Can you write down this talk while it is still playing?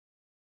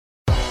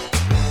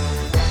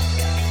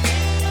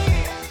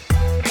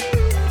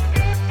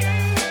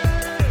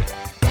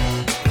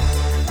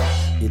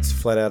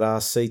Flat Out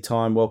RC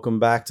time. Welcome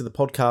back to the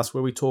podcast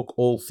where we talk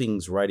all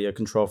things radio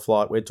control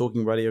flight. We're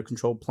talking radio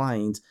control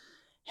planes,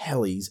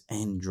 helis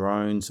and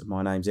drones.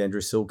 My name's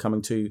Andrew Sill,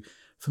 coming to you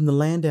from the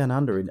land down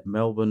under in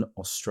Melbourne,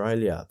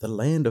 Australia, the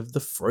land of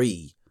the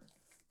free.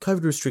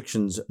 COVID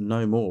restrictions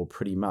no more,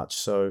 pretty much.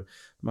 So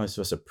most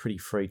of us are pretty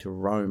free to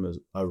roam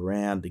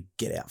around, to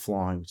get out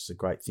flying, which is a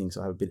great thing.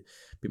 So I have a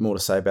bit more to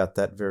say about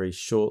that very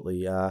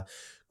shortly.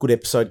 Good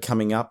episode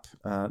coming up.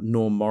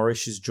 Norm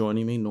Morris is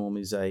joining me. Norm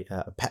is a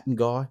patent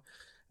guy,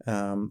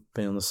 been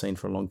on the scene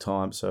for a long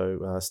time.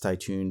 So stay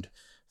tuned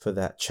for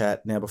that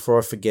chat. Now, before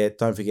I forget,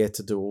 don't forget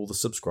to do all the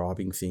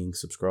subscribing things.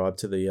 Subscribe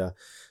to the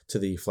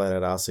Flat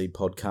Out RC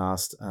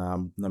podcast,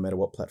 no matter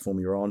what platform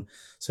you're on,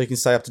 so you can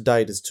stay up to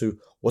date as to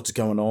what's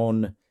going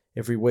on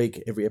every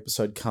week. Every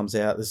episode comes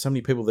out. There's so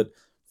many people that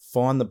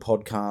find the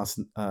podcast,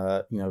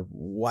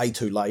 way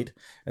too late,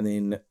 and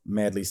then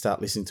madly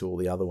start listening to all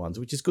the other ones,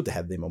 which is good to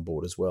have them on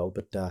board as well.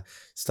 But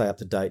stay up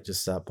to date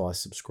just by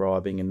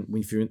subscribing. And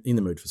if you're in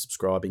the mood for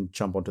subscribing,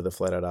 jump onto the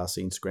Flat Out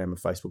RC Instagram and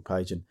Facebook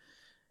page and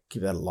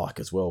give that a like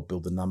as well.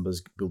 Build the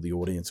numbers, build the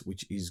audience,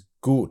 which is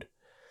good.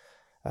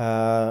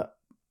 So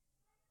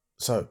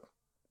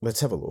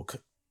let's have a look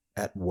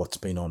at what's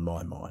been on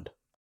my mind.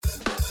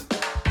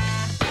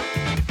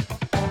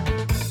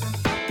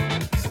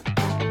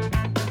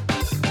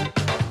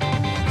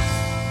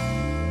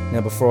 Now,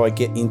 before I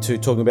get into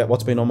talking about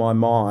what's been on my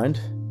mind,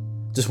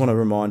 just want to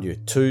remind you,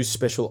 2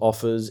 special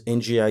offers,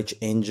 NGH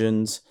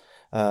Engines,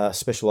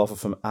 special offer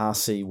from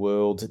RC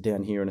World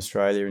down here in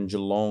Australia in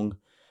Geelong,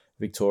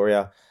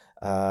 Victoria.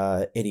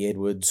 Eddie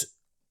Edwards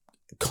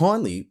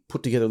kindly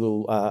put together a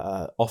little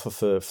offer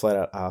for Flat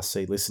Out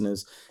RC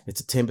listeners.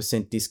 It's a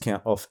 10%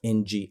 discount off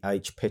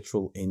NGH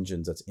petrol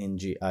engines. That's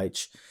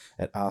NGH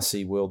at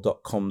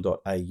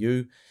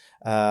rcworld.com.au.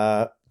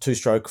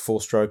 2-stroke,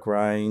 4-stroke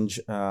range.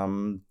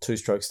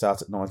 2-stroke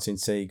starts at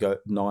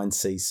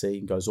 9cc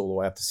and goes all the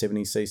way up to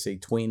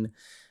 70cc twin.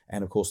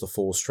 And of course the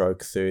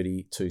 4-stroke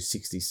 30 to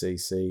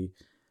 60cc.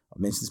 I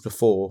mentioned this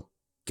before.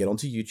 Get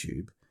onto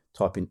YouTube.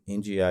 Type in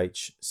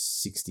NGH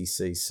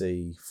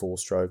 60cc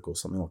 4-stroke or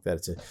something like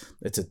that.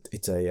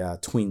 It's a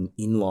twin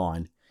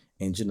inline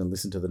engine, and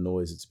listen to the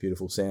noise. It's a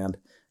beautiful sound.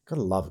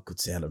 Gotta love a good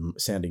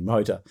sounding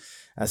motor.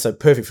 So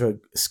perfect for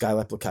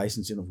scale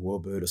applications,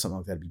 Warbird or something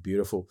like that. It'd be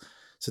beautiful.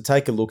 So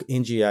take a look.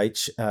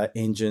 NGH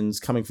engines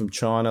coming from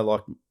China,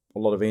 like a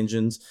lot of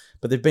engines,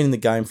 but they've been in the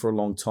game for a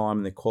long time,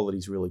 and their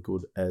quality's really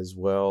good as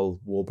well.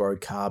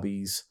 Warbird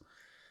carbies,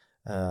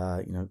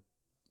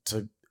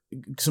 so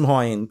some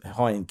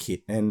high-end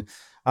kit, and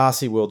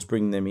RC World's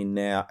bringing them in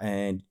now,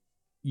 and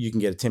you can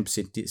get a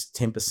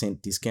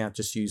 10% discount.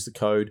 Just use the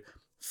code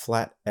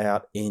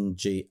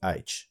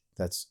FLATOUTNGH.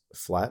 That's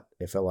flat,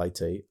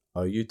 FLATOUT,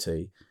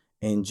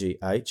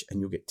 NGH, and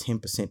you'll get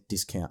 10%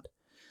 discount.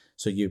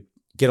 So you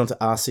get onto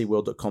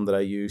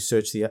rcworld.com.au,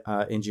 search the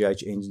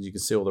NGH engines. You can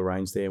see all the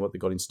range there, what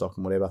they've got in stock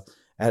and whatever.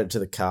 Add it to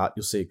the cart.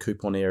 You'll see a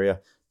coupon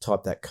area.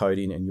 Type that code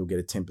in, and you'll get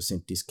a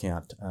 10%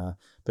 discount.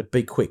 But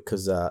be quick,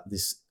 because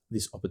this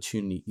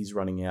opportunity is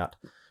running out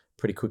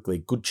pretty quickly.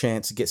 Good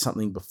chance to get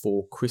something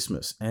before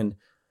Christmas. And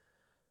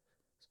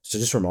so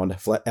just a reminder,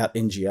 Flat Out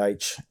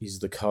NGH is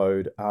the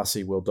code,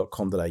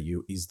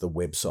 rcworld.com.au is the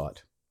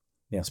website.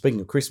 Now, speaking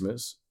of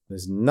Christmas,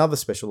 there's another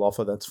special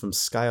offer that's from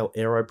Scale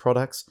Aero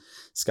Products.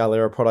 Scale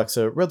Aero Products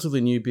are a relatively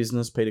new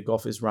business. Peter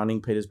Goff is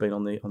running. Peter's been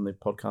on the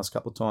podcast a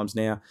couple of times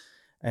now,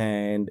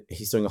 and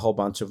he's doing a whole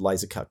bunch of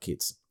laser cut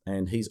kits.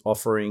 And he's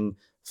offering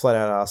Flat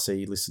Out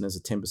RC listeners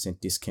a 10%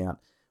 discount.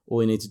 All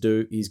you need to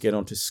do is get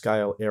onto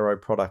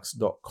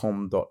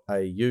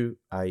scaleaeroproducts.com.au,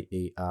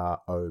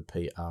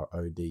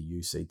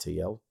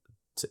 AEROPRODUCTL.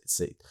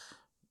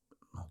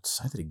 I'll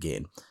say that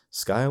again.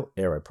 Scale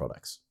Aero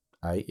Products,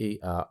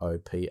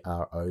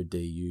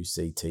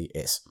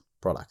 AEROPRODUCTS,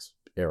 products,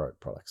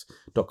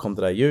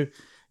 aeroproducts.com.au.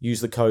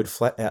 Use the code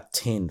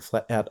FLATOUT10,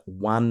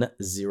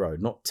 FLATOUT10,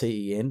 not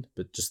TEN,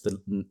 but just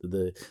the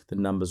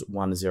numbers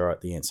 10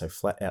 at the end. So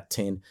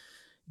FLATOUT10.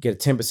 Get a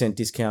 10%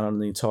 discount on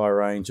the entire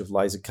range of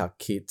laser cut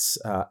kits,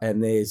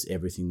 and there's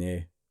everything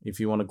there. If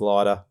you want a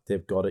glider,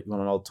 they've got it. You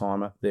want an old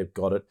timer, they've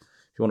got it.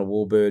 If you want a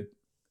Warbird,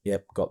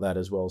 yep, got that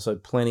as well. So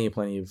plenty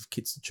of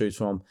kits to choose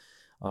from.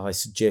 I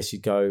suggest you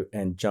go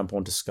and jump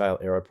onto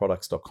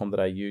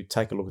scaleaeroproducts.com.au,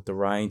 take a look at the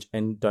range,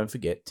 and don't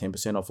forget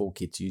 10% off all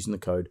kits using the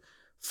code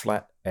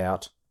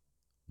FLATOUT10,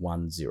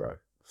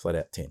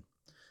 FLATOUT10.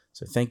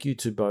 So thank you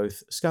to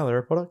both Scale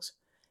Aero Products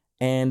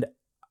and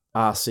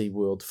RC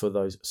World for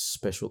those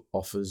special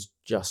offers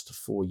just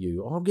for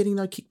you. I'm getting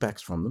no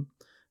kickbacks from them.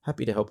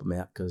 Happy to help them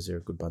out because they're a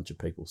good bunch of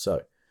people.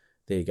 So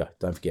there you go.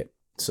 Don't forget,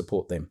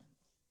 support them.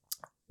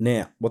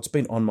 Now, what's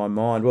been on my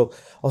mind? Well,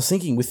 I was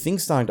thinking with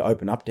things starting to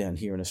open up down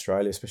here in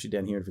Australia, especially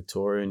down here in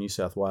Victoria and New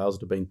South Wales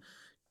that have been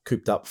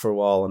cooped up for a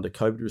while under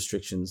COVID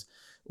restrictions,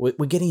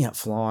 we're getting out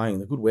flying.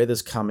 The good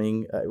weather's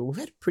coming. We've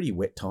had a pretty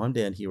wet time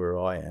down here where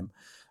I am.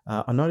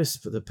 I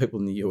noticed for the people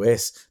in the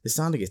US, they're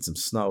starting to get some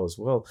snow as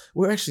well.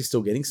 We're actually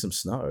still getting some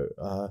snow.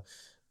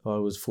 I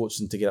was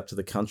fortunate to get up to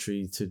the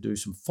country to do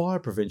some fire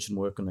prevention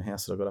work on the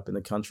house that I got up in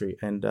the country.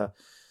 And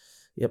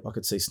yep, I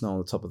could see snow on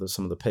the top of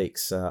some of the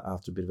peaks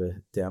after a bit of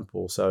a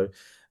downpour. So,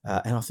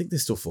 and I think they're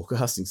still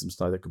forecasting some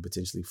snow that could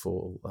potentially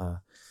fall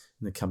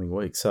in the coming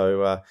week.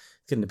 So it's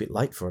getting a bit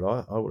late for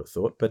it, I would have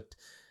thought. But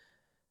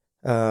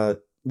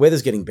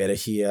weather's getting better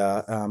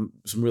here.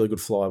 Some really good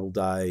flyable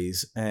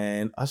days.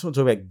 And I just want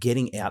to talk about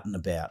getting out and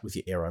about with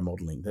your aero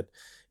modelling. That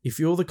if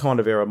you're the kind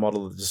of aero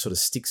modeler that just sort of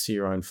sticks to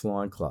your own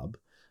flying club,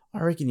 I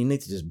reckon you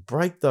need to just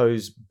break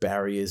those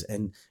barriers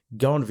and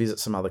go and visit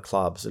some other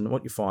clubs. And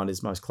what you find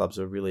is most clubs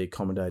are really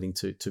accommodating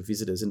to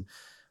visitors. And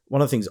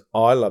one of the things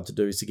I love to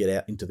do is to get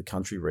out into the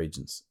country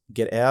regions,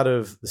 get out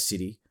of the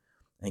city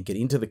and get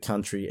into the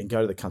country and go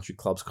to the country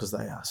clubs because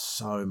they are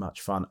so much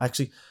fun.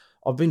 Actually,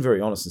 I've been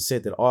very honest and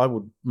said that I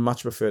would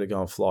much prefer to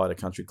go and fly at a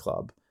country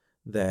club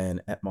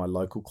than at my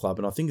local club.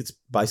 And I think it's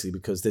basically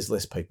because there's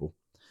less people.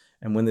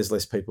 And when there's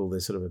less people,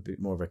 there's sort of a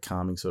bit more of a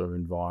calming sort of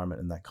environment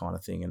and that kind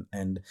of thing.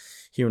 And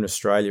here in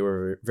Australia,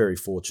 we're very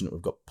fortunate.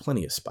 We've got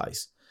plenty of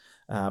space.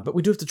 But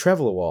we do have to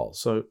travel a while.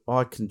 So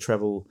I can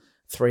travel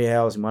 3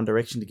 hours in one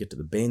direction to get to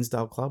the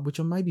Bairnsdale Club, which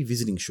I may be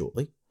visiting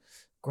shortly.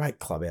 Great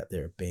club out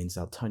there at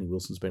Bairnsdale. Tony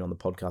Wilson's been on the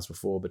podcast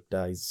before, but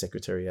he's the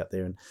secretary out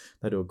there and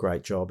they do a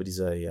great job. It is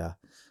a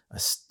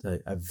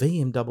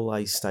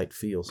VMAA state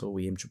field, so all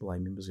we MAAA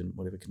members and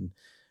whatever can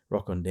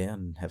rock on down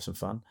and have some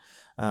fun.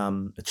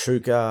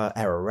 Echuca,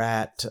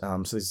 Ararat,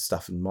 so there's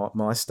stuff in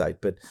my state,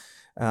 but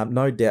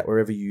no doubt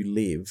wherever you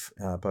live,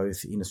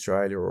 both in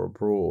Australia or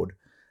abroad,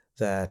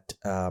 that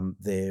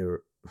there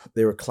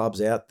are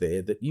clubs out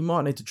there that you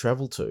might need to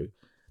travel to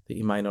that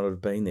you may not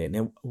have been there.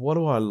 Now, what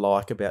do I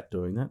like about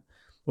doing that?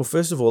 Well,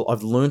 first of all,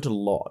 I've learned a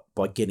lot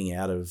by getting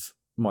out of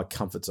my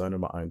comfort zone of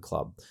my own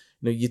club.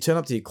 You turn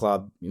up to your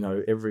club,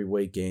 every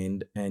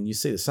weekend and you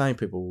see the same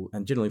people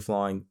and generally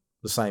flying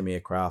the same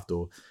aircraft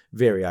or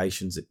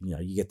variations that,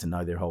 you get to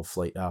know their whole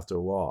fleet after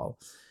a while.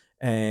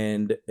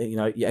 And,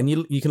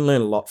 you can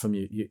learn a lot from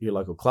your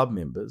local club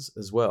members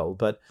as well.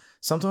 But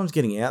sometimes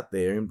getting out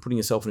there and putting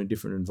yourself in a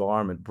different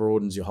environment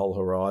broadens your whole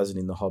horizon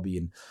in the hobby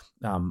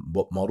and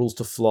what models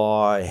to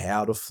fly,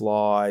 how to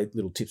fly,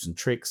 little tips and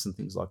tricks and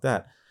things like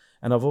that.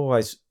 And I've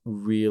always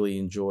really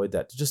enjoyed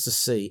that, just to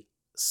see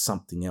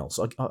something else.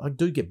 I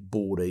do get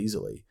bored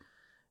easily.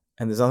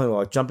 And there's nothing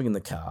like jumping in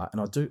the car.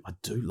 And I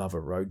do love a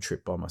road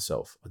trip by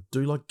myself. I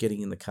do like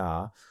getting in the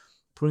car,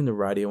 putting the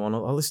radio on.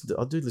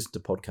 I do listen to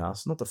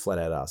podcasts, not the Flat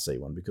Out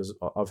RC one, because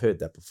I've heard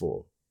that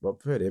before. Well,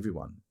 I've heard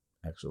everyone,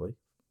 actually.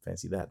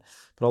 Fancy that.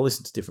 But I'll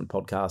listen to different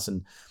podcasts,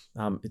 and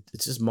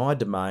it's just my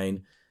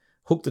domain.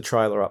 Hook the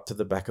trailer up to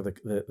the back of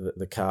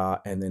the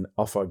car, and then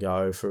off I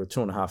go for a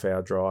 2.5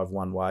 hour drive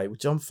one way,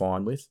 which I'm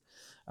fine with.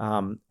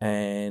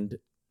 And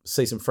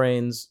see some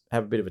friends,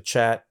 have a bit of a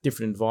chat,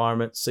 different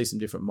environments, see some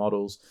different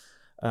models.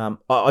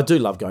 I do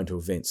love going to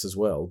events as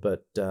well,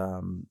 but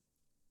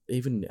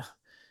even,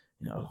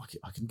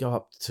 I can go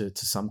up to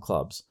some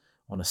clubs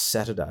on a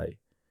Saturday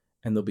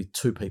and there'll be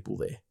 2 people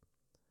there.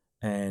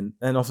 And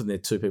often they're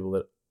 2 people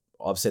that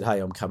I've said, hey,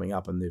 I'm coming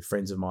up, and they're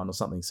friends of mine or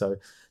something. So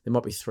there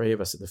might be 3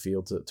 of us at the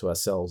field to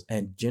ourselves.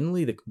 And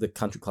generally the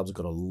country clubs have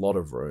got a lot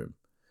of room,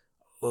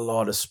 a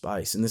lot of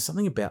space. And there's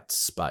something about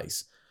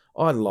space.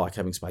 I like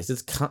having space.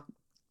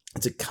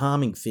 It's a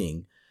calming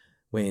thing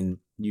when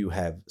you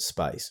have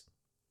space.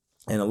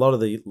 And a lot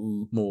of the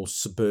more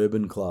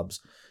suburban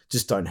clubs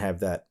just don't have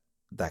that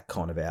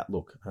kind of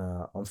outlook.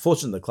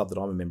 Unfortunately, the club that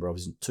I'm a member of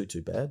isn't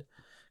too bad,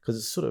 because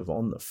it's sort of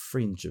on the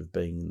fringe of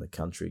being in the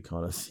country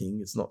kind of thing.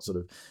 It's not sort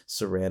of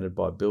surrounded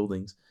by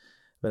buildings.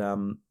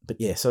 But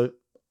yeah, so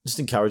just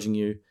encouraging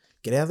you,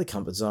 get out of the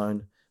comfort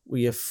zone.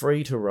 We are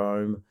free to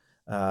roam.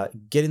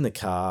 Get in the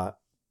car,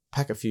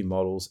 pack a few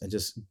models, and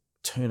just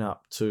turn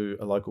up to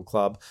a local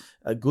club.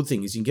 A good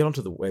thing is you can get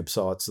onto the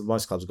websites.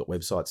 Most clubs have got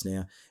websites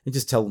now, and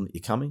just tell them that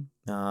you're coming.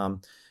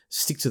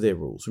 Stick to their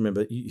rules.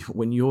 Remember,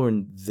 when you're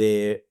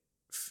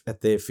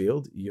at their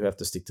field, you have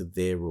to stick to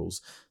their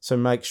rules. So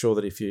make sure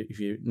that if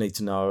you need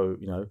to know,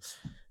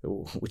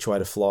 which way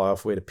to fly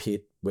off, where to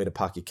pit, where to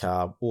park your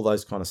car, all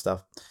those kind of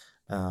stuff,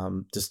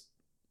 just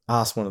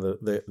ask one of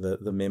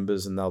the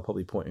members, and they'll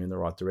probably point you in the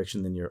right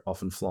direction. Then you're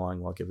off and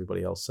flying like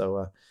everybody else.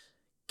 So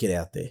get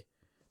out there,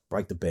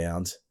 break the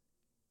bounds.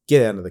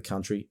 Get out of the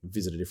country,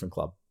 visit a different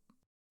club.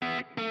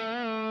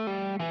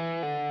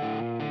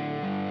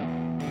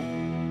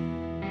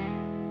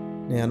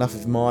 Now, enough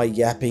of my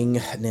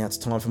yapping. Now it's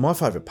time for my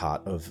favourite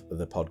part of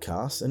the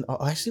podcast. And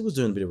I actually was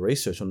doing a bit of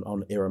research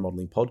on aero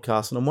modelling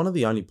podcasts, and I'm one of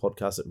the only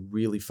podcasts that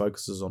really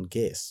focuses on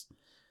guests.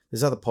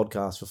 There's other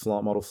podcasts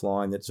for model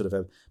flying that sort of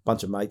have a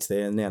bunch of mates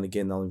there, and now and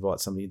again they'll invite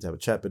somebody in to have a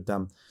chat. But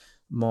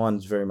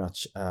mine's very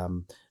much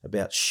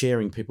about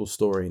sharing people's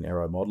story in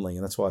aero modelling,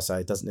 and that's why I say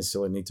it doesn't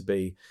necessarily need to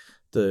be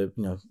a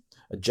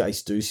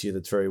Jace Ducia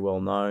that's very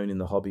well known in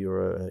the hobby,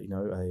 or a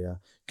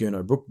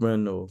Gurno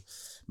Brookman or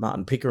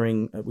Martin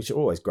Pickering, which are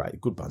always great, a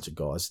good bunch of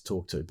guys to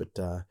talk to, but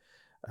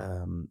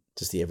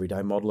just the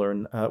everyday modeler.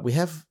 And we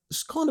have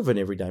kind of an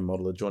everyday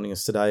modeler joining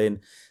us today, and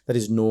that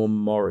is Norm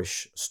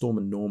Morrish,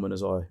 Stormin' Norman,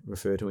 as I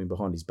refer to him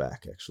behind his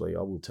back, actually.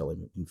 I will tell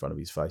him in front of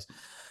his face.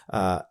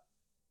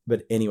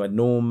 But anyway,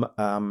 Norm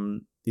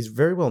he's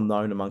very well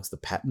known amongst the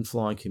pattern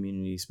flying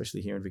community,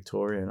 especially here in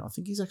Victoria. And I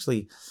think he's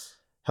actually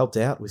helped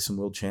out with some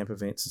world champ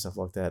events and stuff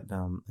like that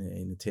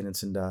in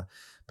attendance. And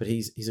but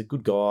he's a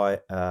good guy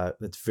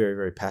that's very,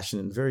 very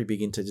passionate and very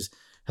big into just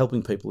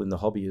helping people in the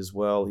hobby as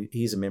well.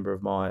 He's a member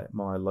of my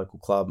local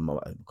club.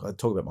 I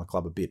talk about my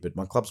club a bit, but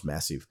my club's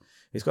massive.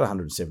 He's got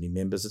 170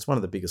 members. It's one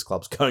of the biggest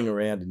clubs going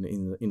around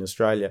in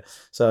Australia.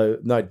 So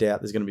no doubt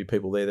there's going to be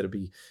people there that'll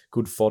be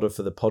good fodder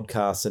for the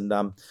podcast. And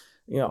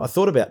I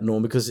thought about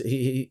Norm because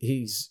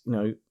he's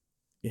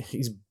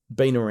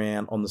been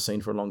around on the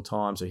scene for a long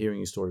time. So hearing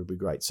his story would be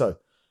great. So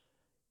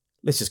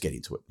let's just get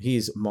into it.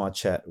 Here's my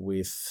chat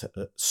with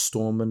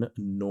Stormin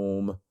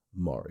Norm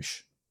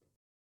Morrish.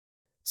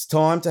 It's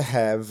time to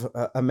have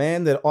a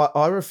man that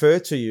I refer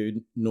to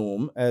you,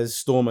 Norm, as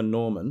Stormin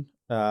Norman.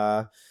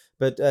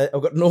 But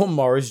I've got Norm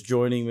Morrish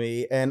joining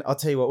me. And I'll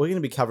tell you what, we're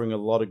going to be covering a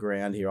lot of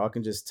ground here. I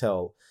can just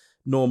tell.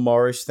 Norm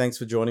Morrish, thanks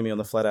for joining me on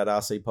the Flat Out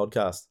RC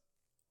podcast.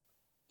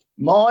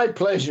 My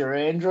pleasure,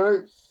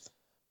 Andrew.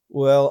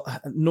 Well,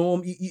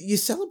 Norm, you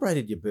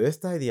celebrated your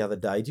birthday the other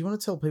day. Do you want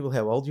to tell people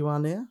how old you are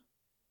now?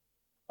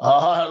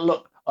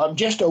 Look, I'm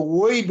just a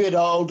wee bit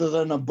older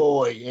than a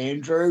boy,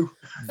 Andrew.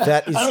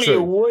 That is Only true.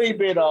 a wee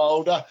bit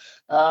older.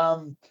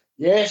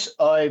 Yes,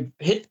 I've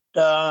hit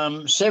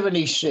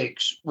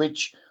 76,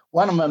 which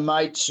one of my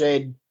mates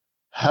said,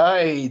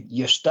 hey,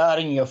 you're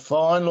starting your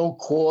final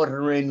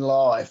quarter in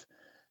life.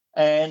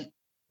 And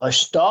I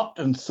stopped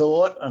and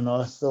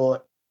I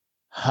thought,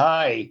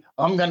 hey,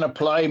 I'm going to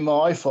play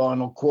my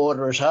final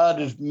quarter as hard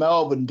as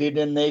Melbourne did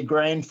in their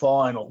grand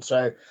final.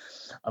 So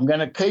I'm going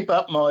to keep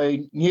up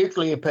my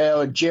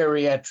nuclear-powered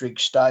geriatric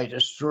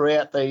status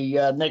throughout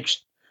the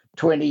next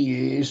 20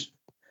 years.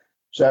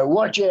 So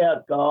watch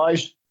out,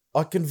 guys.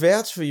 I can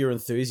vouch for your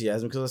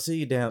enthusiasm because I see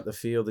you down at the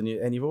field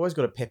and you've always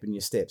got a pep in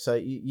your step. So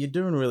you're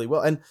doing really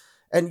well.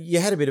 And you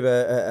had a bit of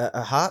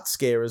a heart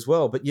scare as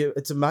well, but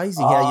it's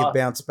amazing how you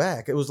bounced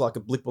back. It was like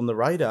a blip on the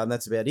radar, and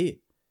that's about it.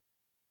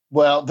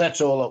 Well,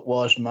 that's all it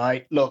was,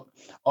 mate. Look,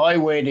 I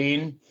went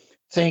in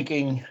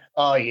thinking,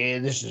 oh, yeah,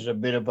 this is a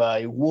bit of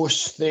a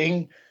wuss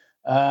thing.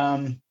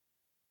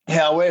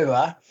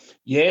 However,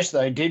 yes,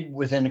 they did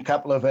within a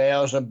couple of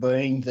hours of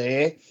being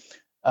there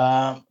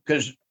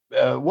because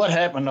what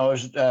happened, I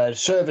was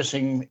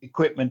servicing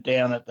equipment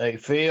down at the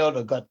field.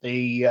 I got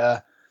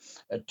the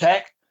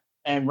attack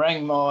and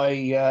rang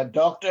my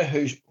doctor,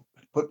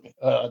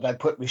 they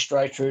put me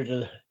straight through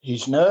to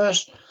his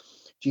nurse.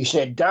 She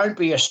said, don't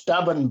be a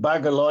stubborn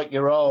bugger like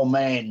your old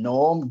man,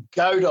 Norm.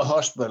 Go to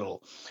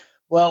hospital.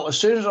 Well, as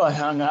soon as I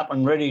hung up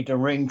and ready to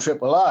ring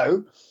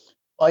 000,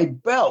 I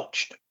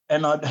belched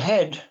and I'd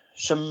had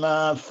some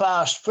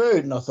fast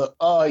food. And I thought,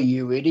 oh,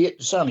 you idiot,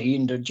 it's only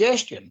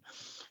indigestion.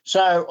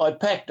 So I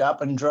packed up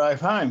and drove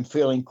home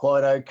feeling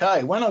quite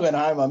okay. When I got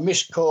home, I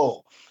missed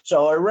call.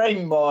 So I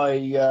rang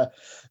my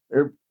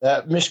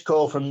missed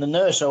call from the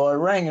nurse. So I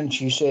rang and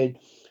she said,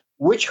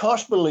 which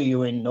hospital are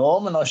you in,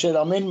 Norm? And I said,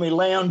 I'm in my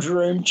lounge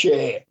room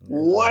chair.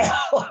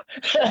 Wow,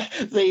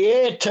 the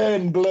air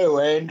turned blue,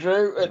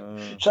 Andrew.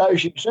 So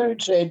she soon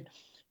said,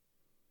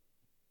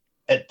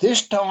 at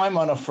this time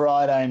on a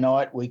Friday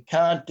night, we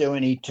can't do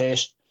any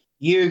tests.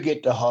 You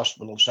get to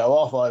hospital. So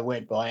off I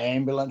went by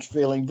ambulance,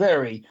 feeling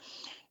very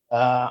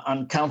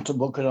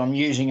uncomfortable because I'm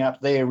using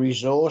up their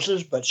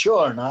resources. But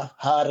sure enough,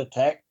 heart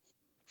attack.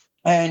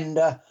 And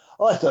I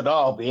thought,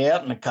 I'll be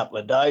out in a couple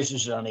of days.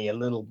 This is only a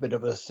little bit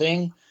of a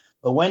thing.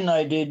 But when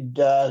they did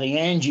the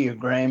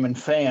angiogram and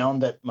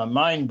found that my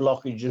main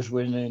blockages were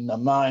in the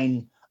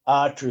main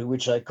artery,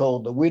 which they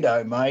called the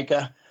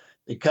widowmaker,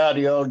 the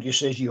cardiologist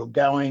says, you're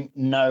going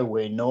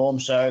nowhere,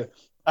 Norm. So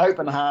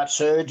open heart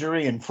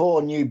surgery and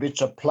 4 new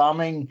bits of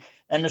plumbing.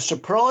 And it's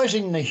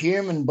surprising the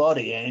human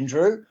body,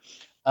 Andrew.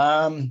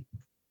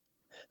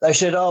 They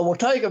said, oh, we'll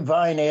take a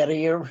vein out of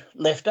your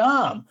left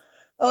arm.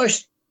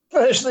 First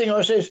thing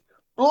I said,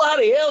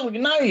 bloody hell,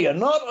 no, you're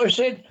not. I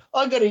said,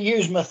 I got to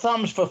use my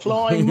thumbs for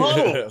flying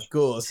models. Of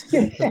course.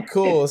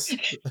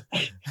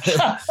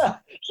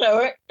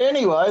 So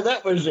anyway,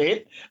 that was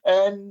it.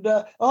 And,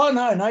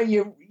 no,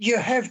 you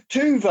have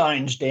 2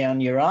 veins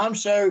down your arm,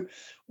 so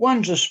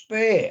one's a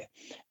spare.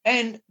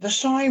 And the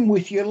same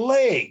with your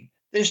leg.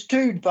 There's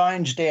 2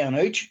 veins down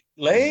each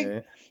leg.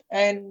 Yeah.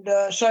 And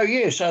so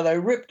they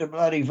ripped a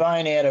bloody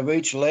vein out of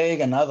each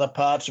leg and other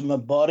parts of my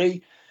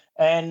body.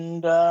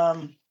 And,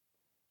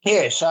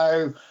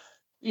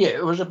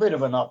 it was a bit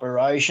of an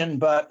operation,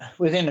 but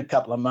within a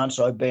couple of months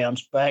I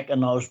bounced back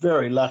and I was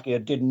very lucky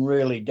it didn't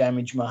really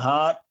damage my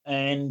heart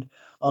and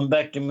I'm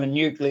back to my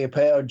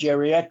nuclear-powered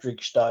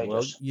geriatric status.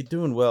 Well, you're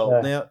doing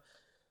well. Now,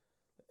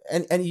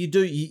 and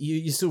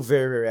you're still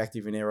very, very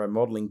active in aero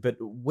modelling, but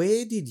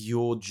where did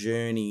your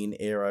journey in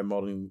aero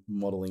modelling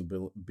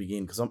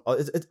begin? Because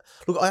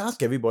look, I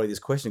ask everybody this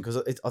question because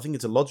I think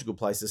it's a logical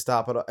place to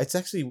start, but it's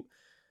actually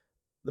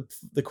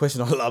the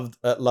question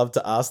I love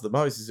to ask the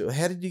most is,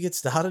 how did you get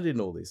started in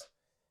all this?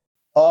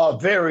 Oh,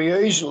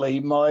 very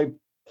easily. When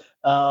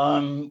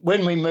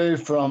we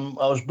moved I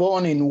was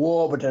born in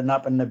Warburton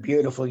up in the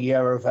beautiful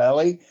Yarra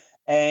Valley,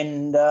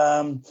 and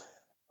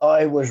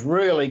I was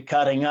really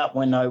cutting up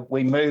when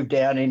we moved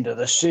down into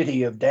the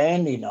city of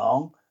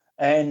Dandenong.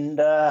 And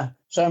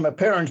so my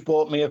parents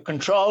bought me a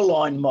control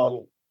line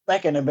model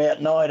back in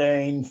about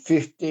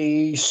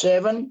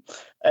 1957.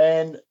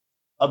 And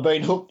I've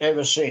been hooked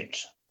ever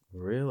since.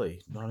 Really?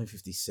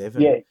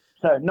 1957. Yeah.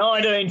 So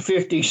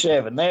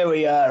 1957. There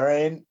we are,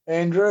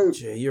 Andrew.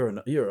 Gee,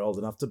 you're old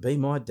enough to be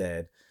my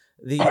dad.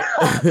 The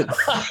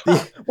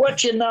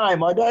What's your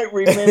name? I don't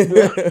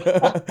remember.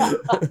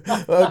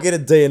 I'll get a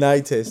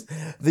DNA test.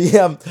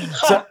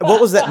 So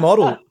what was that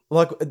model?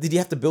 Like, did you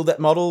have to build that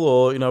model,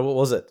 or what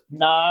was it?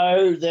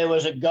 No, there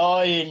was a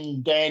guy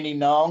in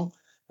Dandenong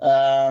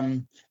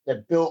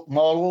that built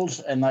models,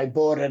 and they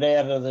bought it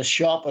out of the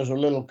shop as a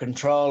little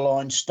control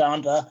line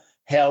stunter.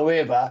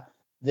 However,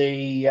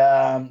 the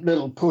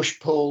little push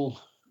pull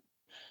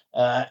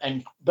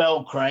and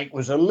bell crank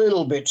was a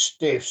little bit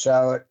stiff,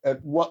 so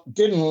it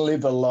didn't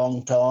live a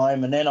long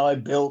time. And then I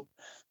built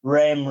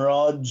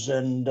ramrods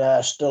and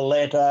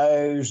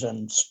stilettos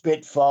and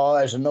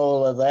Spitfires and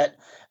all of that.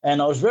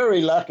 And I was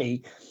very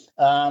lucky.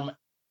 My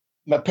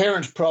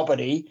parents'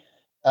 property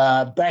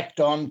backed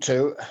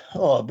onto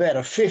about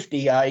a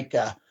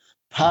 50-acre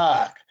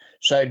park.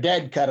 So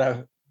Dad cut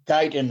a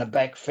gate in the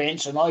back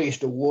fence, and I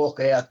used to walk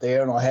out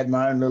there, and I had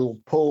my own little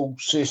pull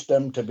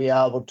system to be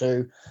able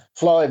to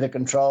fly the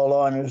control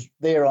line. I was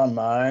there on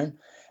my own.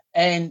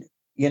 And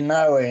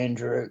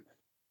Andrew,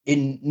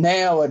 in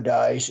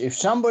nowadays, if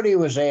somebody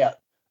was out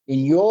in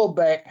your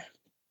back,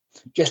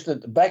 just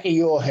at the back of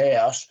your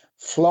house,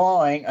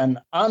 flying an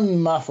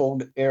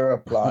unmuffled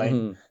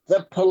aeroplane,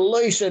 the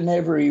police and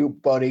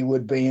everybody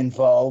would be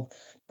involved.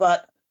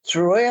 But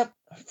throughout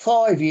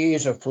 5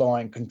 years of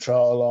flying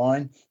control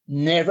line,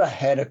 never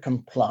had a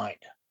complaint.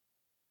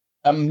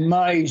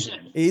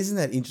 Amazing. Isn't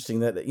that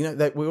interesting that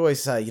that we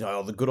always say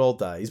the good old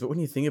days, but when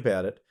you think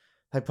about it,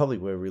 they probably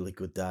were really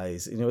good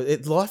days.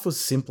 Life was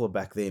simpler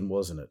back then,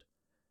 wasn't it?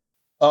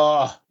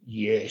 Oh,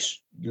 yes.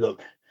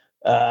 Look,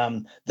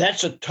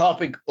 that's a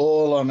topic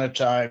all on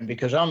its own,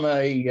 because I'm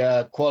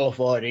a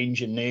qualified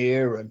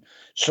engineer and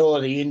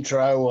saw the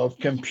intro of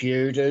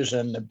computers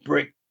and the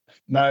brick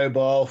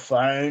mobile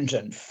phones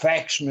and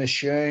fax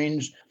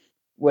machines.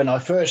 When I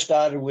first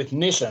started with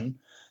Nissan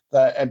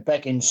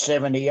back in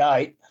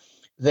 78,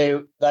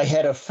 they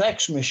had a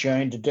fax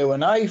machine to do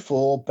an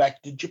A4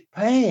 back to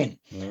Japan.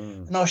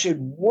 And I said,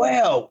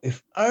 wow,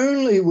 if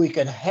only we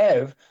could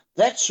have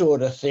that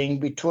sort of thing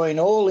between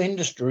all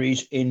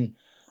industries in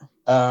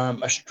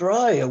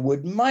Australia,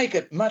 would make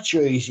it much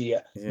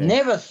easier. Yeah.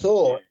 Never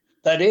thought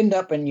they'd end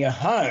up in your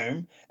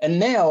home, and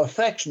now a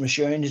fax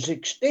machine is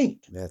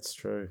extinct. That's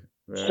true.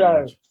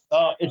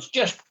 It's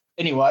just,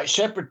 anyway,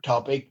 separate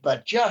topic,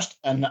 but just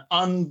an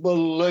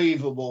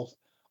unbelievable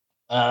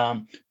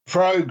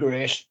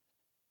progress.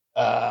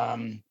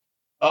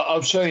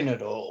 I've seen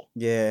it all.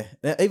 Yeah.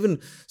 Now,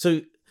 even so,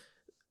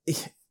 I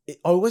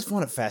always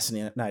find it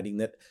fascinating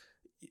that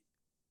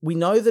we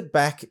know that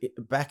back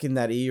in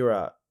that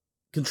era,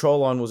 control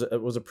line was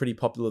a pretty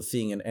popular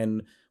thing,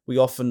 and we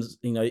often,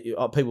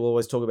 people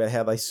always talk about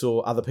how they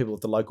saw other people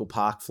at the local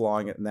park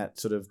flying it, and that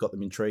sort of got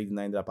them intrigued, and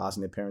they ended up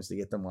asking their parents to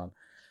get them one.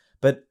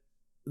 But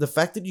the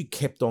fact that you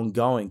kept on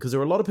going, because there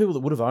were a lot of people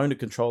that would have owned a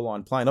control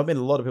line plane. I've met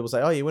a lot of people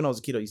say, oh yeah, when I was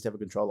a kid, I used to have a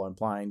control line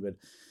plane, but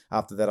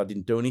after that, I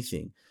didn't do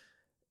anything.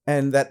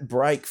 And that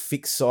break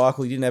fix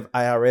cycle, you didn't have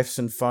ARFs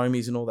and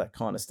foamies and all that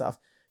kind of stuff.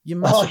 You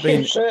must have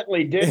been... You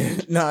certainly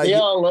didn't. No,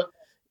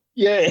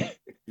 yeah.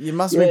 You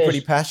must have been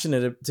pretty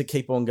passionate to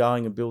keep on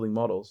going and building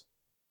models.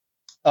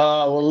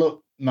 Oh, well,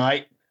 look,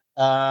 mate,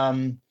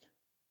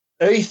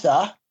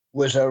 ether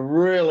was a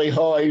really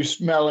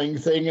high-smelling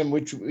thing, in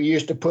which we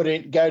used to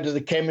go to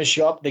the chemist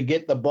shop to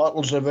get the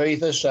bottles of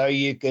ether so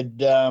you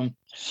could, run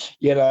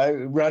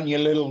your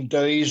little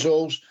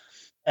diesels.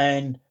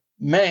 And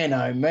man,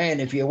 oh man,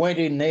 if you went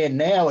in there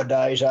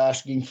nowadays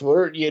asking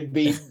for it, you'd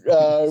be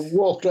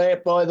walked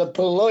out by the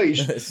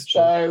police.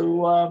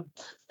 So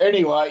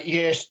anyway,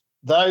 yes,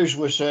 those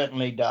were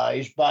certainly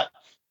days. But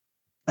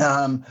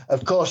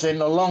of course,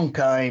 then along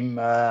came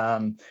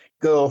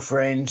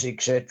girlfriends,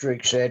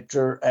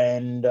 etc.,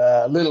 and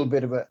a little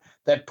bit of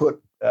that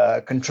put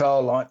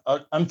control line.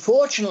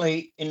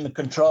 Unfortunately, in the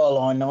control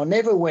line, I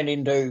never went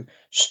into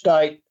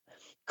state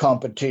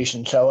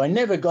competition, so I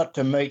never got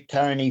to meet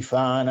Tony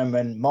Farnham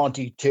and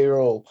Monty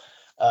Tyrrell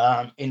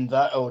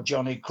or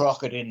Johnny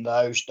Crockett in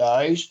those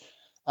days.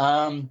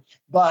 But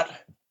a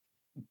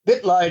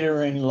bit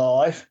later in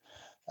life,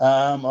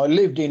 I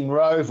lived in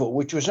Roeville,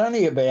 which was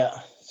only about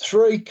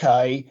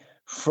 3K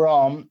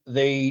from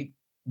the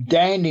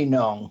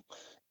Dandenong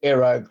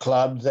Aero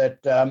Club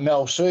that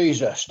Mel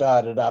Caesar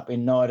started up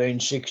in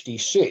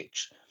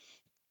 1966.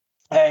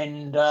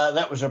 And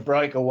that was a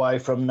breakaway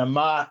from the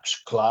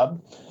Marks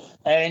Club.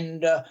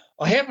 And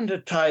I happened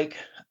to take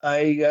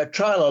a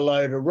trailer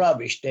load of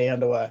rubbish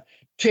down to a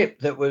tip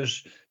that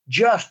was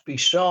just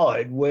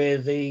beside where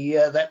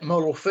that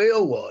model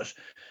field was.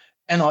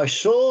 And I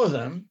saw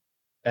them,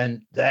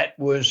 and that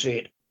was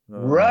it.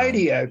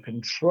 Radio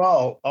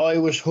control. I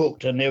was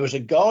hooked. And there was a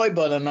guy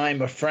by the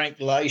name of Frank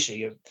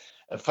Lacey,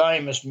 a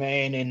famous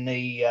man in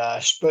the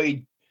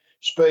speed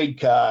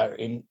car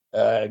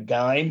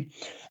game,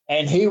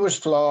 and he was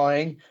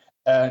flying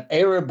an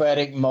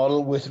aerobatic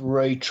model with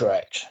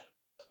retracts.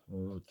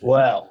 Okay.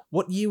 Wow.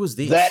 What year was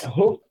this? That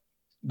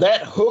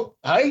hook,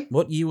 hey?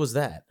 What year was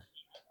that?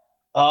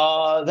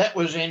 That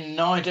was in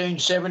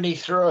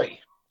 1973.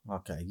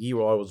 Okay,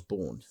 year I was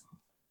born.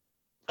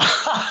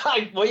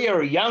 Well,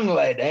 you're a young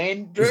lad,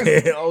 Andrew.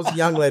 Yeah, I was a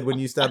young lad when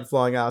you started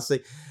flying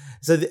RC.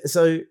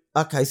 So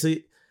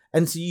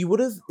you would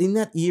have in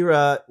that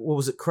era. What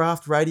was it?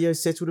 Craft radio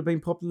sets would have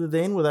been popular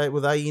then. Were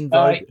they in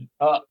vogue?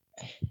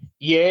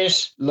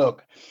 Yes.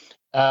 Look,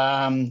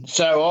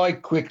 so I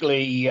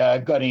quickly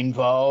got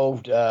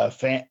involved,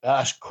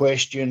 asked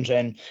questions,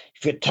 and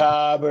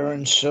Futaba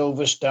and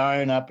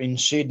Silverstone up in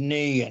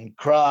Sydney, and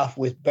Craft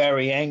with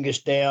Barry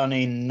Angus down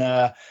in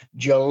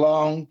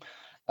Geelong.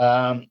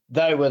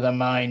 They were the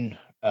main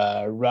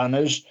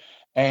runners,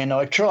 and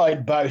I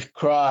tried both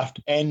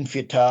Craft and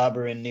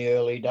Futaba in the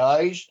early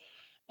days,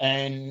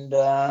 and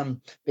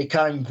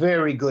became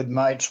very good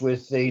mates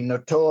with the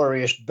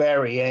notorious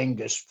Barry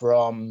Angus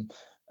from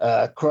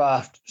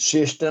Craft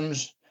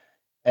Systems,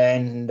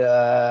 and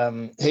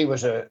he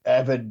was an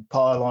avid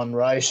pylon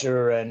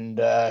racer and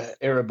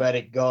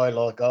aerobatic guy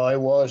like I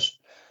was.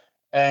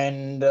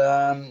 And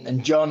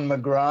John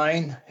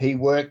McGrain, he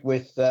worked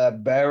with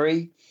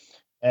Barry,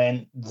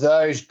 and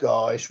those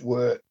guys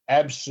were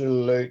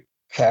absolute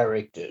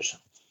characters.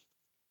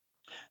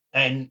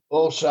 And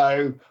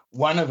also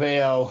one of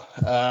our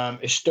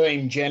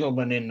esteemed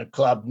gentlemen in the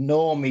club,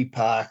 Normie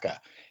Parker,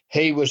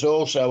 he was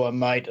also a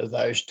mate of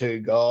those two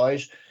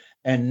guys.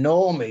 And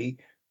Normie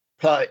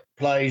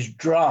plays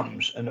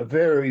drums, and a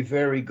very,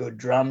 very good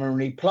drummer.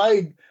 And he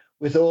played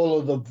with all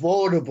of the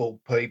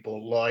vaudeville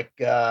people like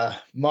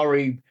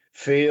Maury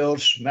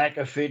Fields,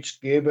 Smacker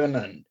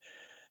Fitzgibbon,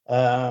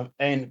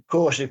 and of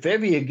course, if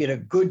ever you get a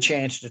good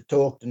chance to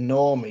talk to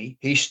Normie,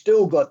 he's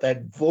still got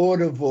that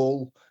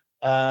vaudeville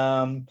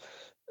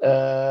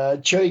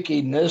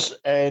cheekiness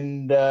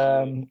and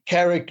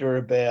character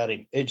about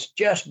him. It's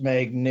just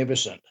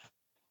magnificent.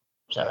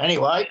 So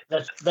anyway,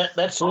 that's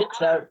it.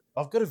 So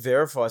I've got to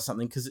verify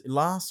something because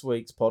last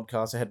week's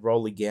podcast I had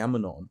Rolly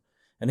Gowman on,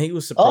 and he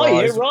was surprised. Oh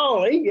yeah,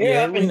 Rolly,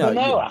 up in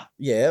Manoa.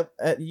 Yeah,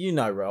 you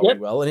know Rolly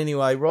well. And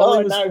anyway,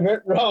 Rolly know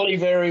Rolly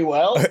very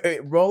well.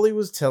 Rolly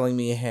was telling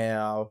me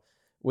how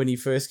when he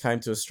first came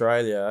to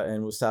Australia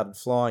and started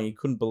flying, he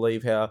couldn't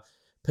believe how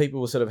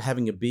people were sort of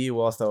having a beer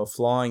whilst they were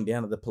flying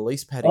down to the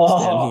police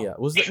paddocks down here.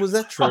 Was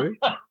that true?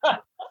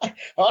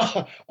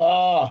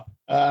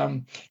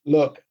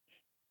 Look,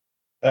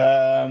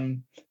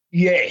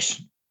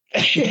 yes.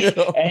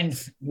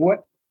 And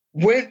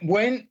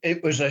when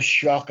it was a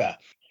shocker,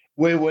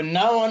 we were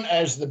known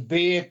as the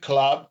Beer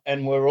Club,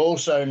 and we're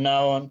also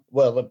known,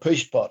 the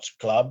Push Pots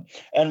Club,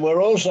 and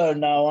we're also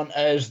known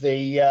as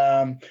the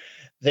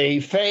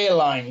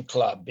Fairlane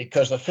Club,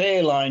 because the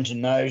Fairlanes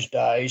in those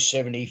days,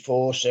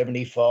 74,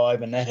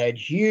 75, and that had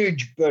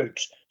huge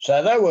boots.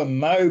 So they were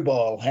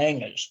mobile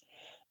hangars.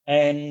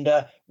 And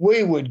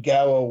we would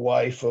go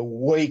away for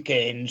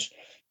weekends,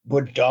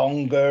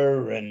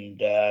 Wodonga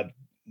and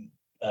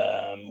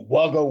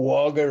Wagga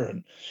Wagga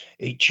and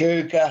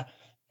Echuca,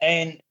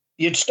 and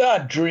you'd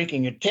start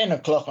drinking at 10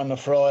 o'clock on a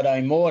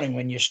Friday morning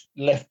when you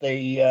left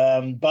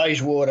the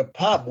Bayswater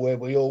pub where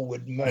we all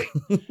would meet.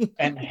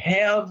 And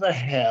how the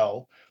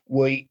hell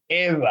we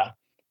ever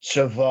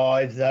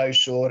survived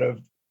those sort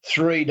of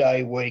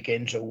 3-day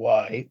weekends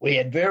away. We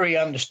had very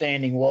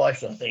understanding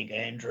wives, I think,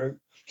 Andrew.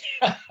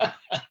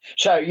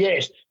 So,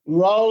 yes,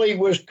 Rolly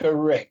was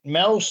correct.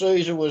 Mel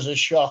Caesar was a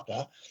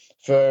shocker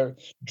for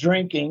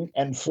drinking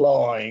and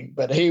flying,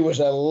 but he was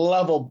a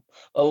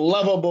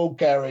lovable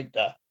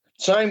character.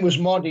 Same was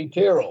Monty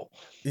Tyrrell.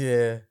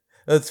 Yeah.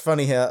 It's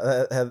funny how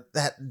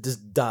that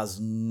just does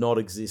not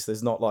exist.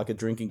 There's not like a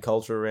drinking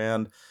culture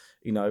around,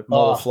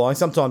 model flying.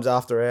 Sometimes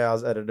after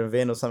hours at an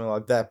event or something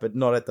like that, but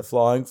not at the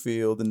flying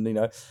field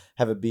and,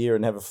 have a beer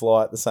and have a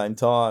fly at the same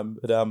time.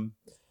 But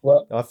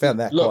I found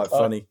that quite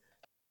funny.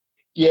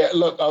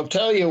 I'll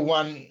tell you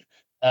one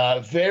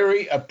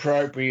very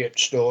appropriate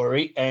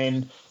story,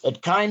 and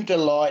it came to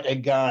light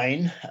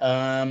again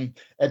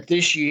at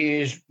this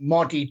year's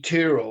Monty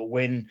Tyrrell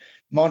when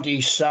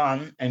Monty's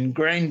son and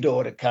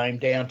granddaughter came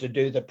down to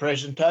do the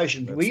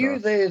presentation. Were you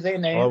there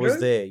then, Andrew? I was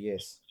there,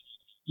 yes.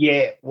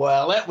 Yeah,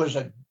 well, that was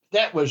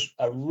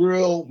a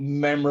real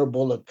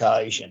memorable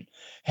occasion.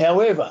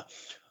 However,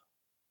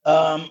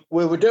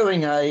 we were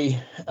doing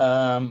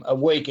a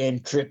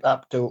weekend trip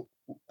up to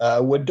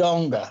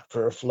Wodonga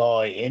for a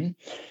fly-in,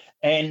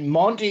 and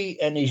Monty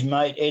and his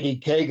mate Eddie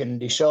Keegan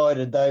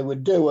decided they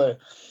would do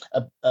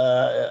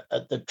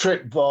the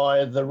trip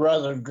via the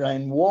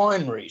Rutherglen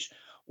wineries.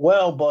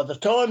 Well, by the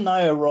time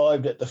they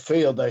arrived at the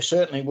field, they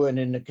certainly weren't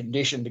in a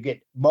condition to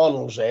get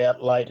models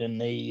out late in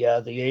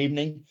the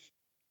evening.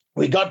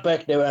 We got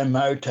back to our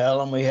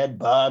motel and we had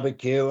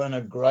barbecue and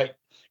a great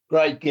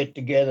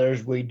get-together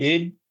as we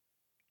did.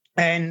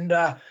 And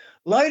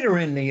later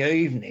in the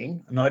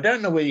evening, and I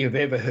don't know whether you've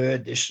ever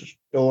heard this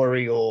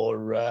story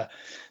or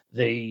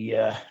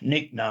the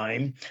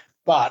nickname.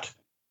 But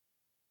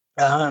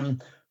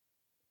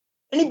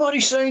anybody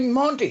seen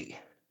Monty?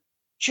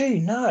 Gee,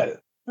 no,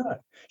 no.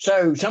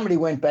 So somebody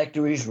went back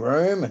to his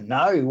room and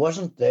no, he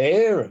wasn't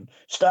there and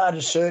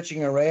started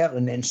searching around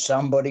and then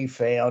somebody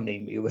found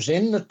him. He was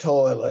in the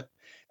toilet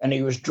and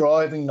he was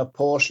driving the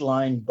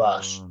porcelain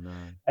bus Oh, no.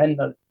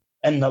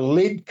 and the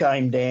lid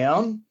came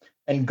down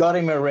and got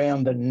him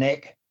around the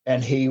neck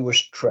and he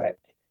was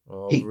trapped.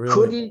 Oh, He really?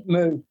 couldn't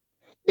move.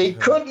 He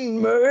couldn't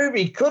move.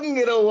 He couldn't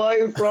get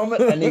away from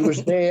it and he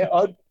was there,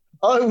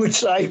 I would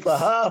say, for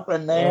half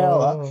an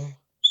hour. Oh.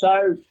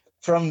 So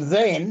from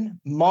then,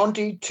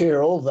 Monty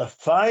Tyrrell, the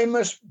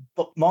famous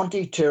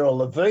Monty Tyrrell,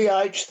 the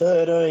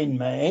VH13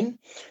 man,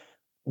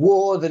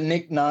 wore the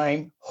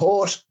nickname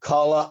Horse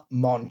Collar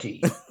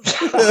Monty.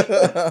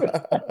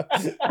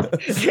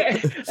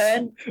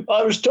 And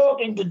I was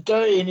talking to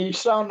Dean, his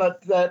son,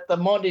 at the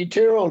Monty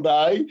Tyrrell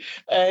Day,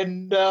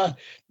 and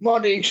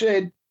Monty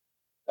said,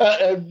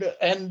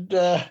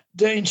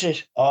 Dean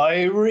says,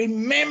 I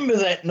remember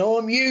that,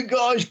 Norm, you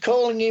guys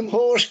calling him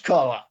Horse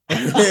Collar.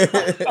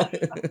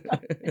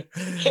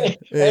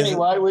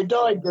 Anyway, we're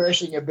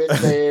digressing a bit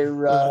there.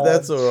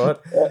 That's all right,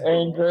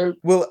 Andrew.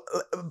 Well,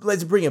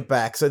 let's bring it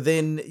back. So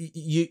then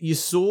you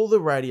saw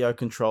the radio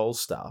control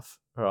stuff,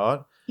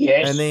 right?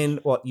 Yes. And then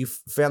what? You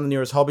found the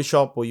nearest hobby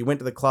shop, or you went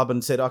to the club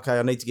and said, "Okay,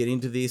 I need to get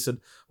into this." And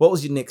what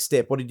was your next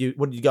step? What did you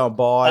go and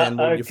buy, and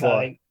what did you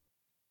fly?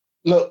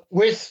 Look,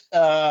 with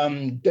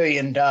D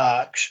and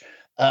Darks,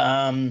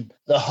 the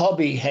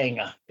hobby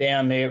hanger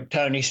down there,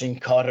 Tony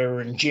Sincotta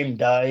and Jim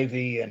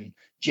Davey and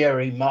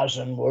Jerry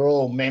Muzzin were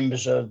all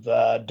members of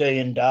D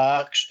and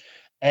Darks,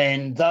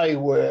 and they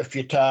were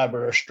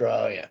Futaba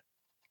Australia.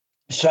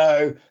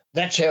 So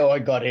that's how I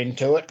got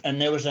into it.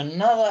 And there was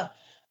another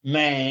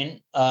man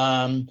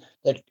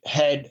that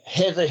had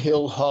Heather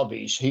Hill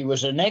Hobbies. He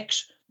was an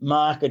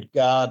ex-market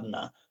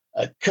gardener,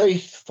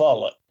 Keith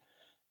Follett,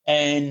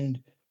 and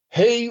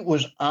he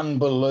was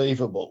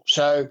unbelievable.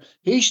 So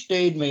he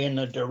steered me in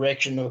the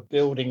direction of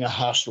building a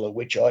hustler,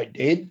 which I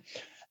did.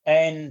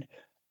 And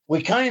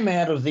we came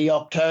out of the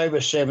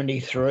October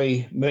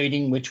 73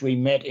 meeting, which we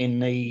met in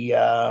the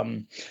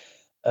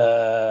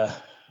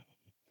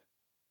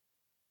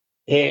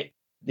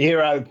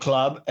Aero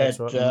Club at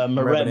right,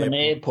 Moorabbin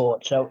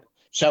Airport.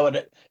 So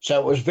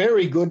it was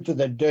very good for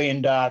the D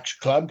and Darks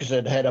Club because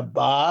it had a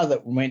bar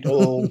that went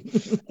all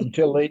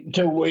until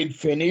we'd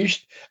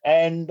finished.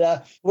 And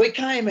we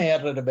came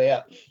out at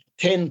about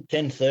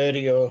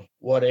 10:30 or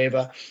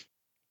whatever.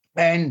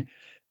 And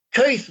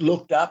Keith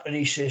looked up and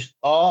he says,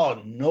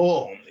 "Oh,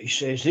 Norm," he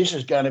says, "this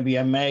is going to be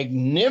a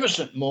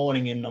magnificent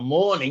morning in the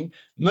morning.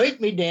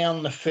 Meet me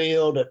down the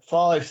field at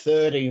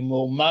 5:30 and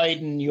we'll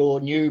maiden your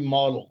new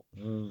model."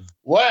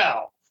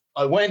 Wow.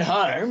 I went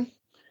home.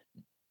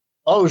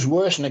 I was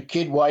worse than a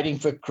kid waiting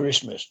for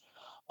Christmas.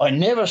 I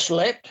never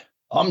slept.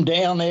 I'm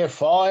down there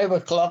 5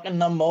 o'clock in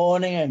the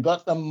morning and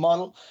got the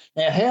model.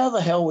 Now, how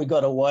the hell we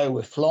got away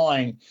with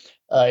flying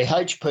a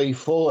HP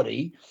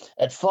 40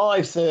 at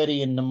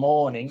 5:30 in the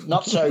morning,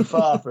 not so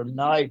far from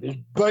neighbours,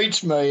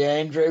 beats me,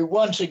 Andrew.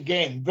 Once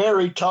again,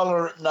 very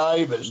tolerant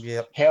neighbours.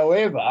 Yep.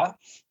 However,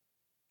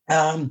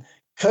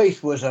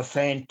 Keith was a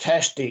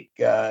fantastic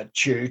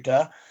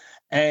tutor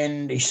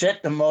and he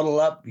set the model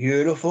up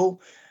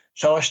beautiful.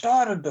 So I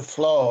started to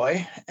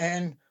fly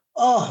and,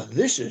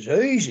 this is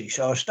easy.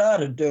 So I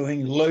started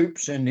doing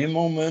loops and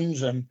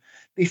Immelmans, and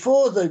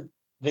before the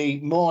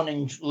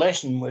morning's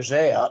lesson was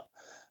out,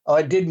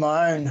 I did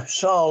my own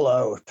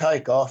solo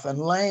takeoff and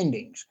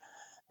landings.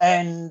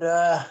 And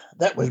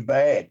that was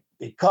bad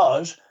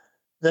because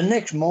the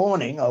next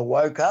morning I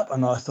woke up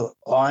and I thought,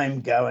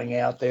 I'm going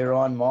out there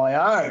on my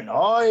own.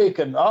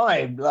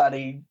 I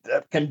bloody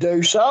can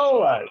do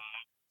solo.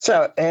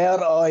 So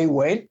out I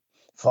went,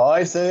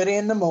 5:30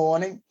 in the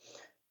morning,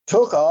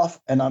 took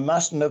off, and I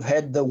mustn't have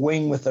had the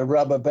wing with the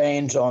rubber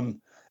bands on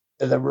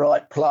the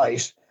right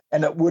place,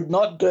 and it would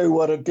not do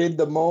what it did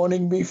the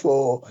morning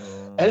before.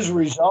 As a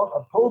result,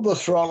 I pulled the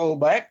throttle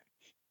back,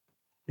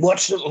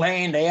 watched it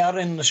land out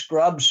in the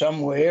scrub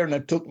somewhere, and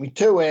it took me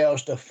 2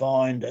 hours to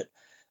find it.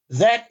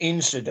 That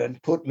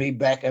incident put me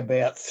back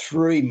about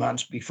 3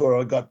 months before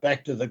I got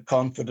back to the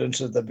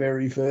confidence of the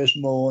very first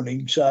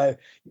morning. So,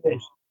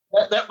 yes,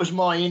 that was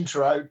my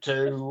intro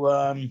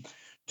to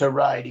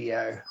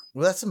radio.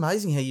 Well, that's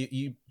amazing how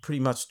you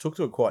pretty much took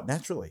to it quite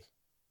naturally.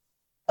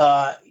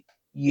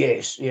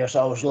 Yes,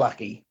 I was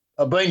lucky.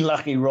 I've been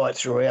lucky right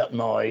throughout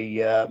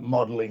my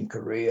modelling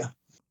career.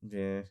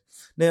 Yeah.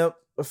 Now,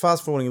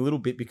 fast forwarding a little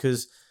bit,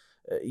 because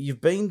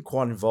you've been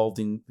quite involved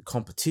in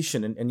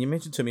competition, and you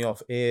mentioned to me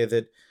off air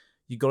that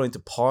you got into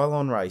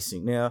pylon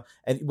racing. Now,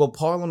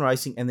 pylon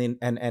racing and then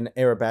and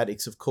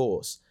aerobatics, of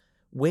course.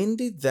 When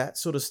did that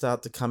sort of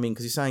start to come in?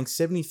 Because you're saying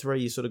 73,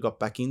 you sort of got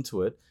back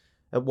into it.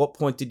 At what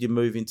point did you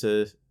move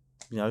into,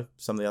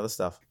 some of the other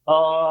stuff?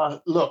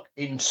 Look,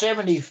 in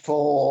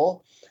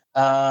 74,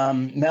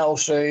 Mel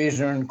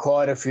Caesar and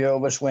quite a few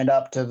of us went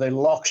up to the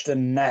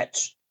Loxton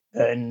Nats,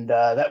 and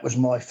that was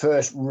my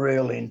first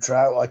real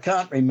intro. I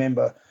can't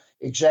remember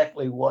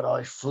exactly what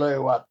I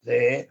flew up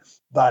there,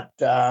 but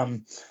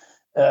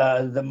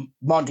the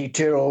Monty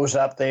Tyrrell was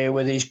up there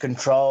with his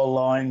control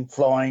line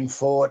flying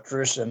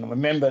Fortress, and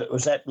remember it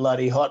was that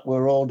bloody hot. We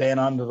were all down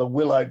under the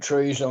willow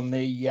trees on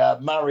the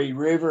Murray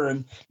River,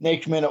 and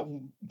next minute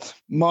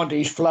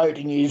Monty's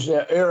floating his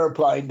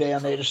aeroplane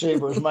down there to see if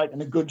it was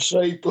making a good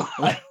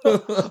seaplane.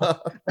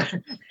 But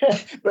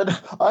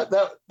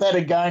that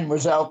again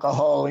was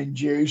alcohol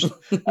induced,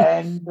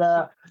 and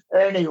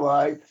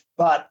anyway.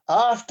 But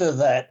after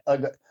that, I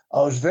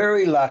was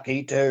very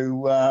lucky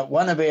to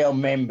one of our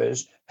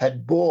members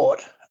had bought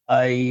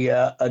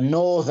a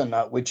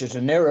Northerner, which is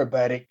an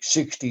aerobatic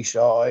 60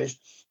 size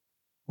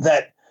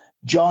that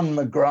John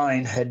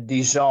McGrain had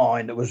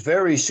designed. It was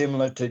very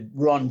similar to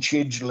Ron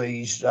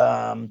Chidgley's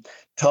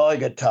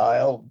Tiger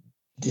Tail,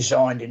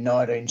 designed in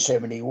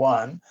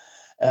 1971.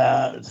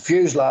 The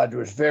fuselage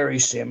was very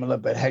similar,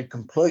 but had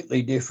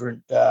completely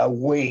different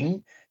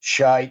wing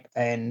shape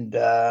and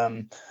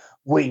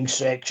wing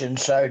section.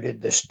 So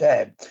did the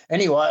Stab.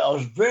 Anyway, I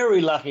was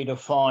very lucky to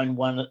find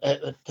one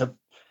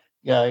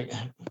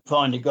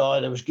find a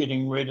guy that was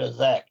getting rid of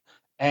that.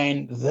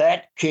 And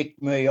that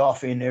kicked me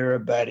off in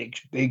aerobatics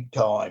big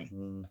time.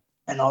 Mm.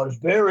 And I was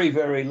very,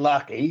 very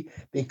lucky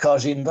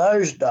because in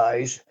those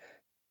days,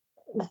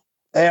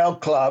 our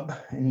club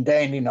in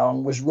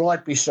Dandenong was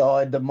right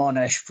beside the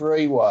Monash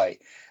Freeway.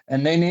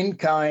 And then in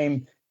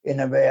came,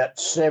 in about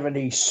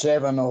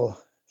 77 or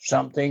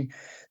something,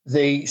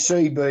 the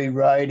CB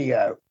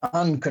radio,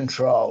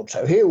 uncontrolled.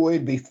 So here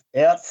we'd be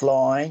out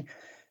flying,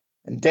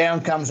 and down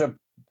comes a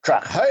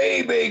truck.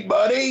 Hey, big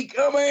buddy,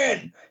 come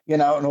in.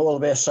 And all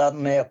of a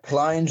sudden our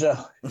planes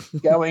are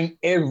going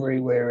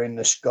everywhere in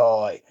the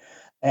sky.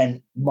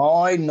 And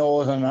my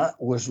Northerner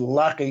was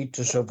lucky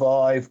to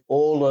survive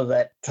all of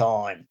that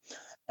time.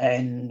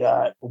 And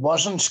it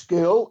wasn't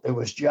skill, it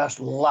was just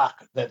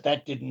luck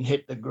that didn't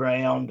hit the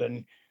ground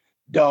and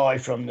die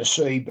from the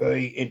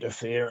CB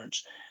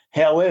interference.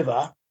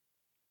 However,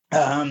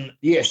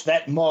 yes,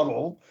 that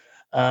model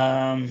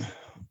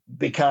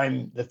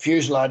the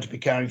fuselage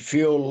became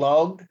fuel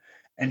logged,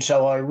 and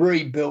so I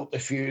rebuilt the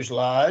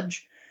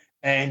fuselage,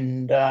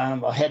 and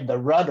I had the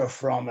rudder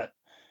from it,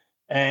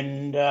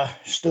 and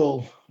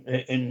still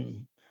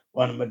in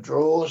one of my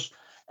drawers,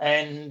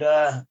 and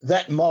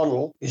that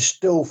model is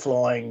still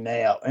flying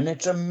now, and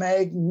it's a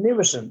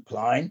magnificent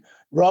plane.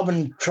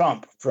 Robin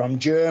Trump from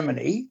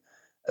Germany,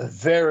 a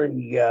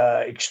very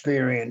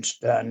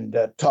experienced and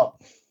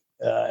top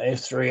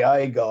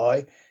F3A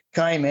guy,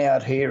 came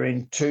out here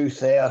in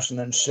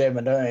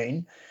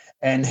 2017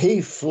 and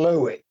he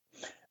flew it.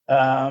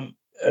 And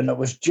it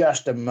was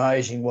just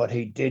amazing what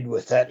he did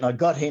with that. And I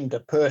got him to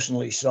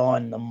personally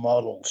sign the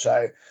model.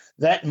 So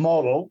that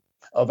model,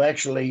 I'm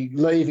actually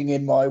leaving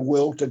in my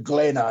will to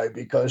Gleno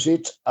because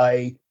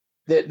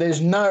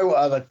there's no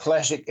other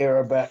classic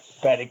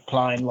aerobatic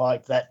plane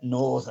like that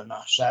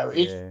Northerner. So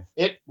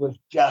it was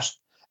just,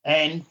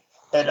 and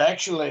it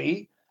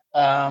actually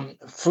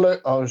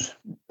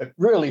it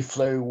really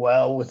flew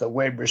well with the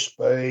Weber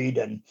speed,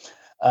 and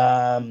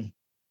I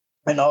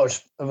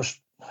was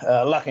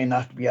lucky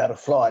enough to be able to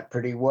fly it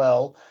pretty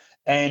well.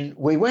 And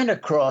we went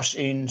across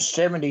in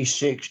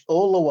 76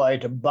 all the way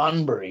to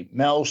Bunbury,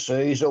 Mel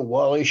Caesar,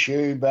 Wally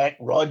Shoeback,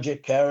 Roger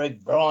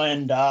Carrick,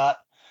 Brian Dart,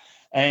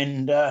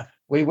 and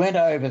we went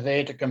over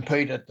there to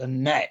compete at the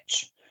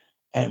Nats.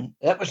 And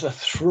that was a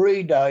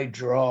 3-day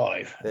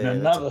drive and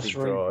another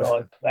 3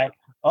 drive back.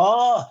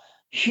 Oh,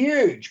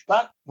 huge.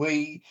 But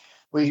we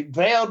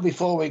vowed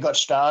before we got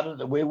started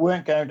that we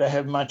weren't going to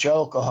have much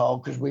alcohol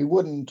because we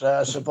wouldn't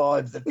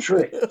survive the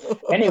trip.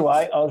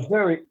 Anyway, I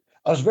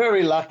was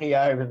very lucky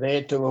over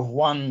there to have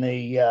won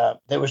the.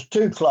 There was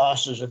 2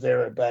 classes of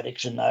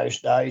aerobatics in those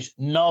days: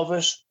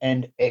 novice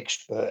and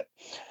expert.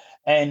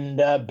 And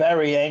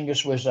Barry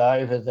Angus was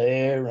over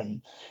there,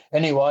 and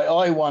anyway,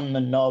 I won the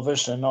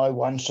novice, and I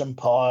won some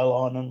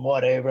pylon and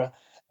whatever.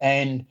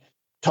 And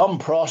Tom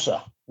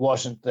Prosser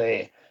wasn't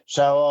there,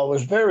 so I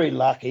was very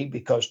lucky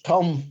because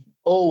Tom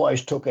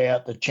always took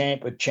out the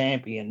champ of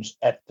champions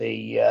at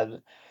the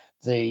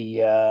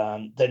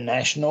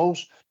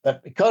nationals,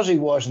 but because he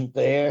wasn't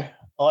there,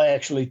 I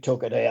actually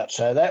took it out.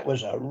 So that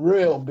was a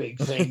real big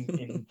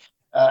thing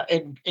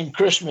in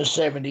Christmas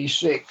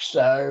 '76.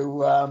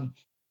 So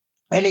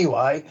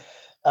anyway,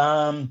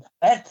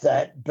 at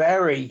that,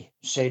 Barry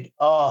said,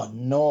 "Oh,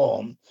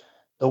 Norm,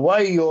 the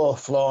way you're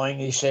flying,"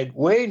 he said,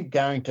 "we're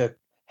going to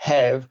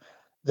have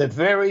the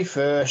very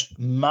first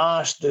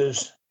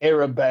Masters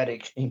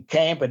aerobatics in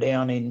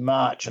Camperdown in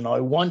March, and I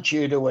want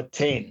you to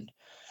attend."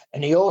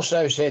 And he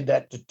also said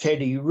that to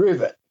Teddy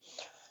Rivet.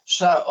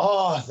 So,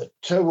 the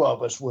 2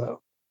 of us were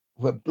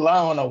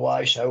blown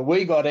away. So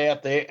we got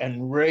out there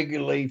and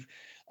regularly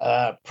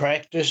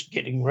practiced,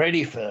 getting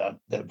ready for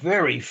the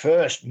very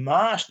first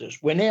Masters.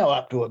 We're now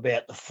up to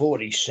about the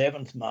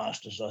 47th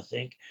Masters, I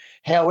think.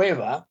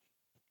 However,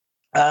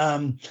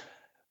 a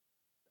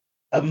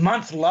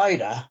month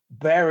later,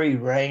 Barry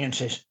rang and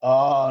says,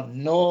 "Oh,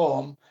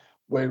 Norm,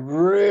 we're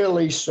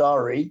really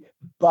sorry,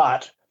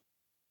 but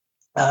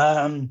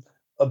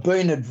I've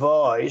been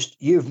advised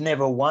you've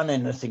never won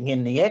anything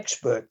in the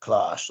expert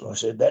class. I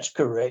said, that's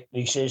correct.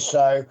 He says,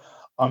 so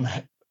I'm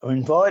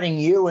inviting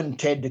you and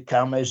Ted to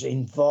come as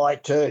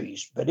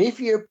invitees. But if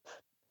you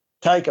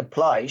take a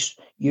place,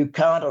 you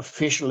can't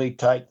officially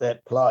take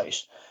that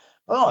place.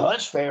 Oh,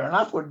 that's fair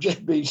enough. Would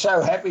just be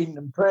so happy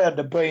and proud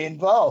to be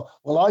involved.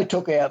 Well, I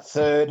took out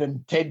third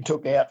and Ted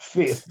took out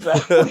fifth,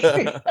 but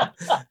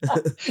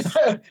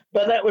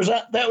that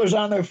was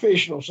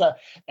unofficial. So,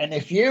 and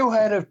if you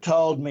had have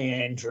told me,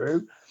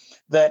 Andrew,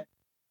 that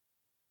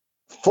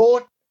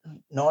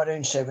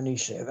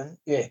 1977,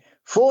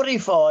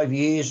 45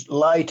 years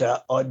later,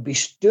 I'd be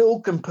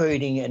still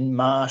competing in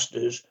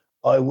Masters,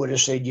 I would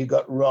have said you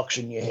got rocks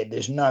in your head.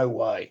 There's no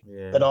way,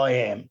 but I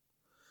am.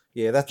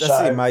 Yeah, that's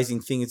the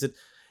amazing thing. Is that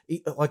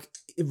like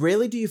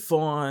rarely do you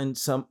find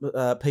some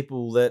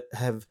people that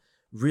have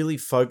really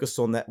focused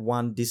on that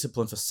one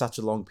discipline for such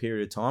a long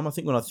period of time. I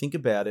think when I think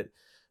about it,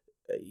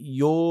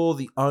 you're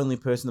the only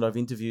person that I've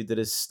interviewed that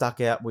has stuck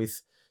out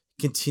with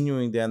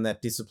continuing down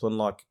that discipline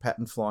like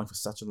pattern flying for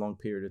such a long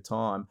period of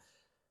time.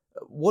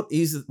 What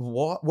is it?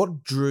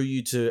 What drew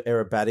you to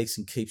aerobatics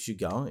and keeps you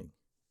going?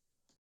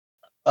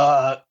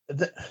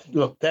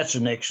 Look, that's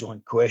an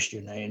excellent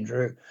question,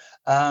 Andrew.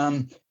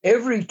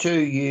 Every 2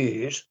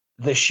 years,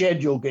 the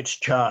schedule gets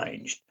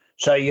changed.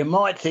 So you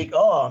might think,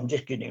 oh, I'm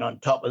just getting on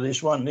top of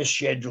this one. This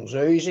schedule's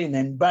easy. And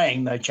then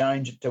bang, they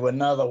change it to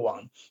another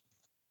one.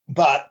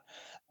 But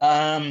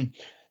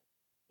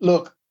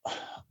look,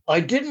 I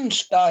didn't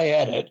stay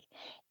at it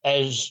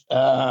as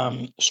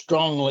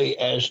strongly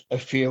as a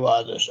few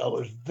others. I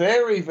was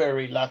very,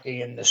 very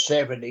lucky in the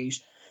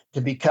 70s to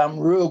become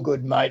real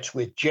good mates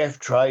with Jeff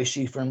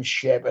Tracy from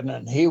Shepparton,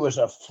 and he was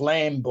a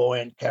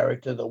flamboyant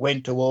character that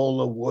went to all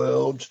the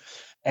worlds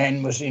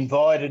and was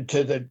invited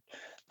to the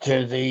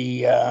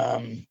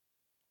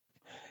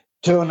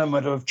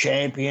Tournament of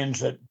Champions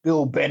that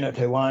Bill Bennett,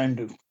 who owned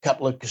a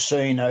couple of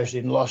casinos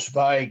in Las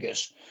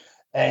Vegas,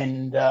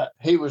 and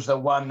he was the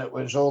one that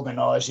was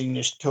organising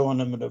this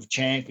Tournament of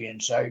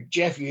Champions. So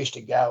Jeff used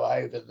to go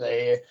over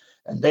there,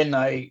 and then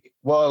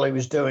while he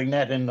was doing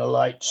that in the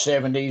late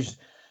 70s,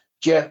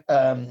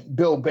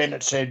 Bill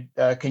Bennett said,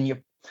 can you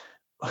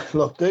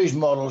look, these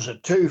models are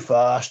too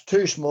fast,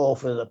 too small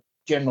for the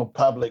general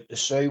public to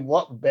see.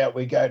 What about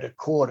we go to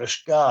quarter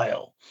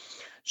scale?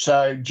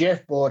 So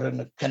Jeff brought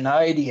a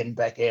Canadian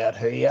back out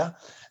here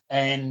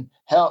and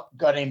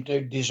got him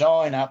to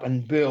design up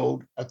and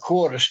build a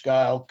quarter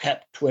scale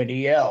Cap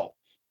 20L.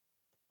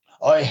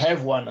 I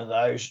have one of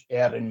those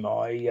out in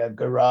my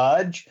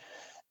garage.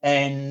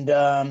 And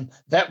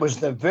that was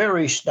the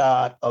very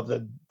start of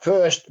the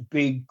first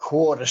big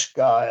quarter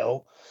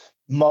scale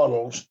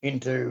models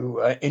into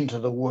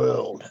the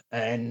world.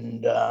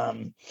 And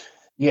so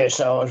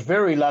I was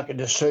very lucky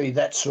to see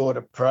that sort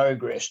of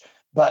progress.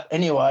 But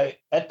anyway,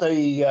 at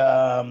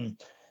the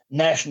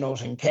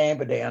Nationals in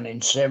Camperdown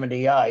in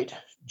 78,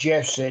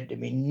 Jeff said to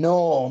me,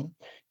 Norm,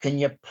 can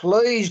you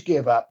please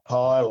give up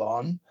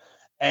pylon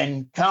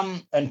and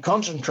come and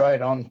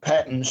concentrate on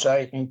pattern so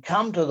you can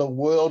come to the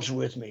Worlds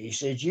with me? He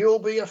said, you'll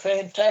be a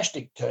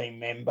fantastic team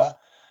member.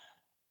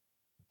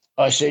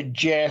 I said,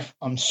 Jeff,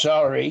 I'm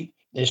sorry.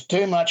 There's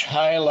too much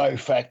halo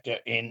factor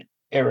in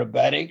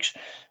aerobatics.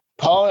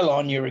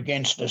 Pylon, you're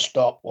against a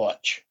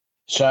stopwatch.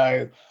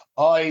 So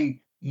I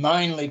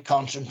mainly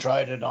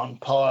concentrated on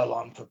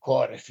pylon for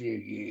quite a few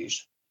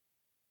years.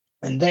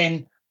 And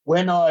then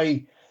when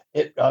I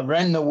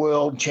ran the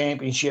World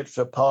Championships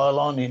for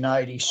pylon in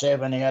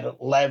 87 out at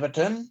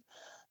Laverton.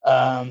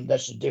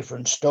 That's a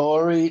different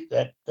story.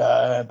 That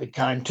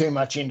became too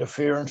much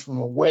interference from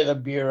a Weather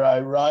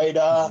Bureau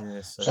radar.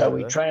 Yes, so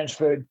we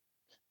transferred.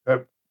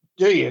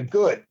 Do you?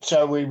 Good.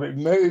 So we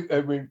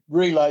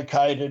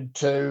relocated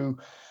to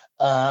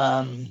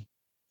the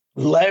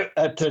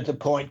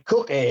Point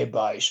Cook Air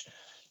Base.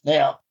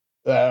 Now,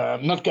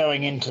 I'm not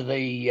going into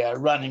the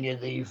running of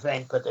the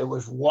event, but there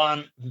was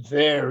one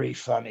very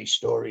funny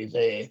story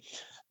there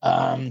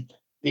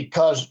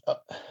because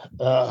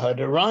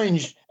I'd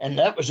arranged, and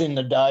that was in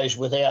the days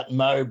without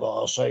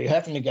mobile, so you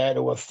happened to go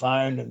to a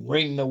phone and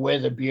ring the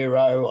Weather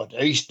Bureau at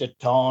Easter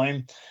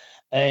time,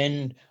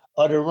 and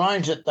I'd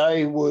arranged that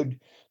they would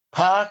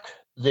park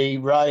the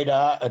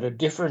radar at a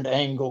different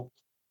angle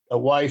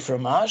away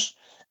from us,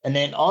 and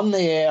then on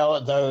the hour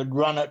they would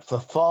run it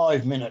for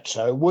 5 minutes,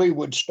 so we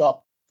would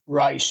stop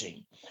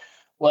racing.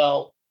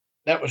 Well,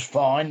 that was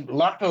fine.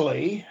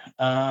 Luckily,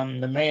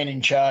 the man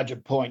in charge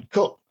of Point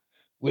Cook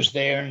was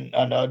there,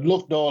 and I'd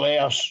looked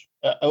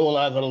all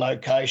other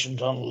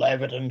locations on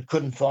Laverton,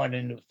 couldn't find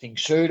anything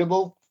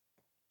suitable.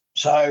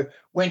 So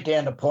went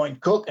down to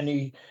Point Cook,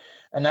 and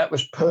that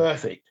was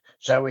perfect.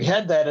 So we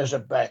had that as a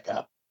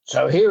backup.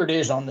 So here it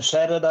is on the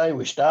Saturday.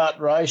 We start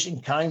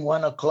racing, came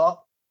 1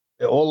 o'clock,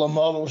 all the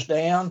models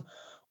down,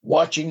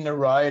 watching the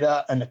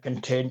radar, and the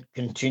content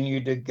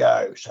continued to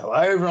go. So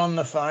over on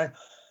the phone,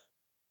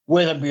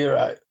 Weather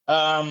Bureau,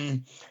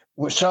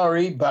 we're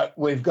sorry, but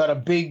we've got a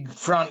big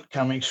front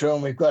coming through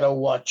and we've got to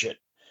watch it.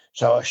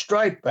 So I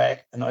straight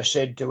back and I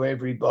said to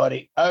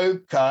everybody,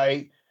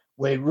 okay,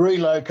 we're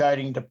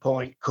relocating to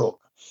Point Cook.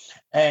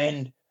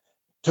 And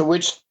to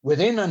which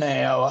within an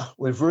hour,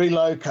 we've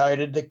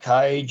relocated the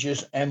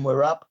cages and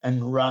we're up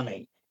and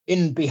running.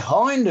 In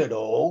behind it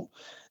all,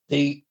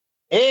 the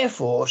Air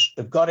Force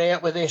have got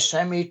out with their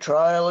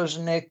semi-trailers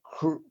and their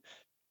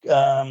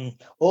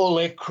all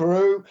their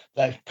crew.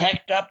 They've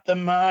packed up the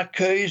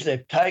marquees.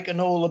 They've taken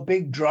all the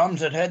big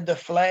drums that had the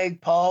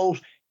flag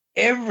poles.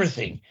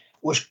 Everything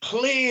was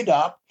cleared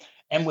up,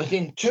 and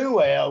within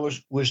 2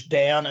 hours was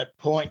down at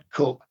Point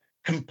Cook,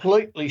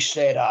 completely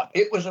set up.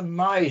 It was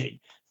amazing.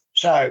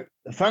 So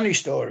the funny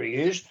story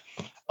is,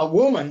 a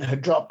woman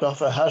had dropped off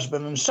her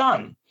husband and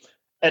son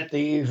at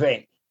the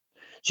event.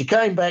 She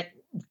came back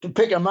to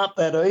pick them up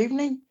that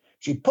evening.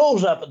 She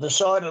pulls up at the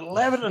side of the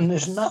ladder and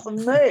there's nothing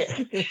there.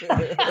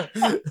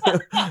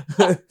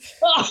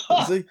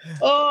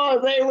 Oh,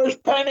 there was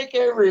panic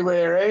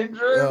everywhere,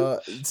 Andrew.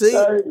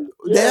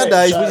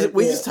 Nowadays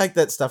we just take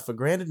that stuff for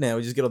granted now.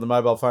 We just get on the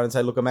mobile phone and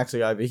say, look, I'm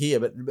actually over here.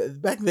 But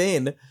back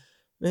then,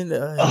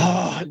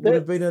 it would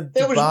have been a debacle.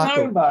 There was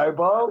no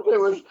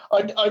mobile.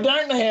 I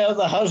don't know how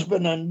the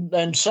husband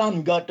and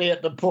son got there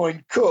at the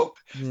Point Cook,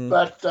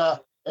 but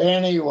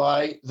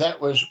anyway, that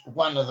was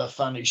one of the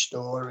funny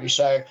stories.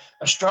 So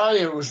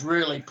Australia was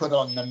really put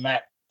on the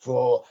map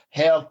for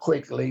how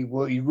quickly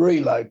we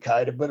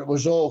relocated, but it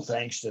was all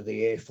thanks to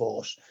the Air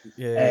Force.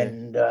 Yeah.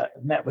 And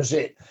that was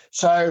it.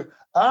 So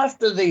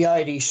after the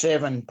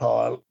 87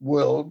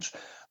 Worlds,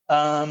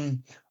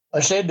 I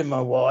said to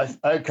my wife,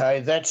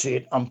 okay, that's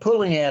it. I'm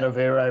pulling out of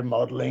aero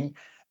modelling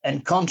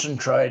and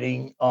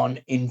concentrating on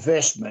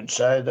investment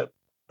so that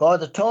by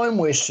the time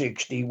we're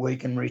 60, we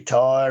can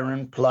retire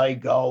and play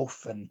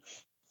golf and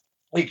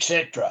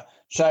etc.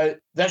 So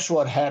that's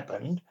what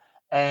happened.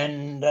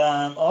 And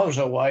I was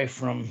away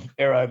from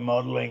aero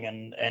modelling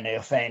and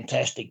our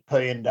fantastic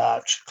P&D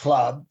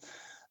club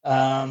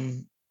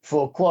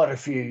for quite a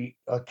few.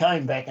 I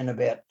came back in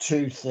about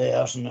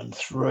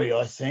 2003,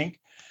 I think.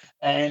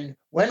 And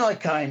when I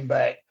came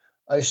back,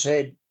 I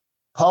said,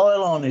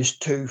 pylon is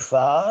too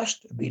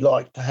fast. It'd be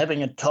like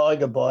having a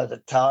tiger by the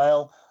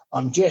tail.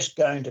 I'm just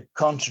going to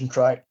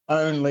concentrate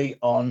only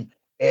on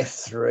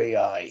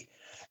F3A.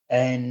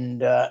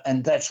 And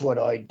that's what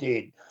I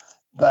did.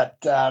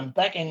 But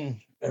back in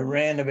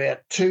around about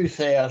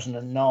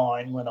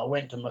 2009, when I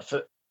went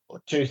to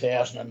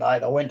 2008,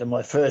 I went to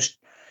my first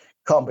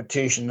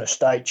competition, the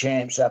state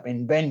champs up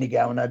in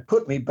Bendigo, and they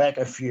put me back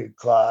a few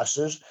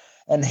classes.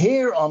 And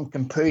here I'm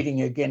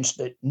competing against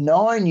a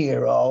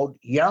 9-year-old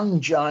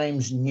young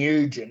James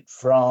Nugent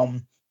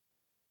from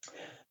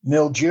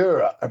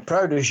Mildura, a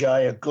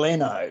protege of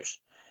Gleno's.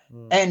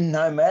 And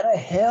no matter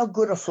how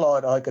good a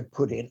flight I could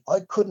put in,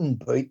 I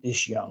couldn't beat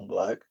this young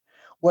bloke.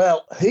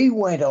 Well, he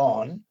went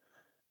on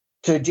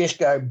to just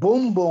go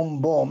boom,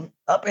 boom, boom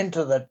up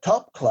into the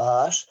top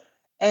class.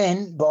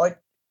 And by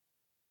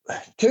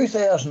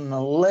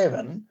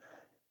 2011,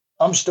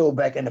 I'm still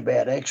back in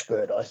about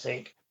expert, I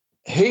think.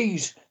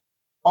 He's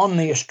on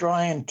the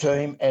Australian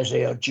team as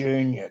our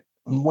junior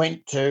and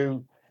went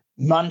to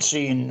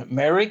Muncie in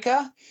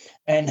America,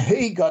 and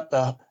he got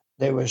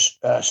there was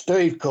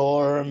Steve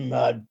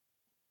Coram,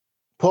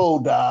 Paul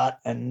Dart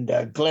and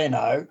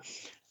Gleno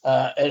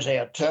as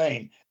our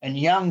team, and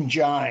young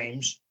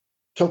James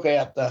took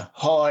out the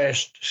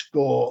highest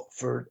score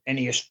for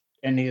any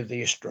of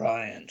the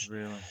Australians.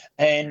 Really?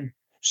 And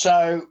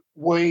so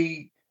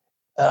he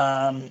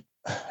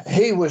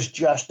was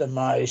just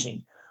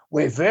amazing.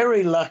 We're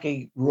very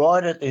lucky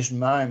right at this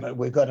moment.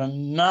 We've got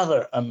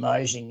another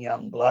amazing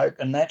young bloke,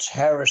 and that's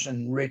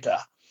Harrison Ritter.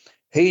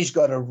 He's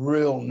got a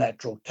real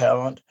natural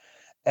talent.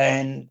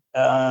 And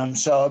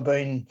so I've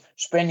been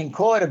spending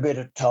quite a bit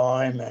of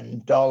time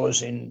and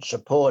dollars in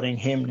supporting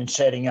him and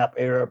setting up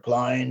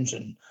aeroplanes,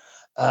 and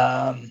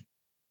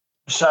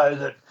so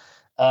that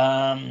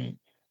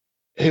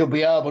he'll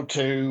be able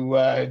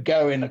to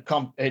go in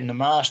the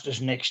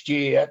Masters next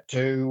year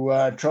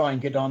to try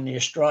and get on the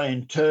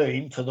Australian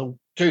team for the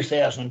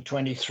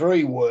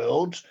 2023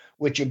 Worlds,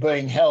 which are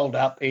being held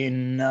up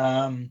in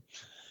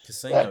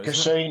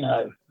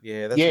Casino.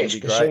 Yeah, that's going to be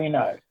great.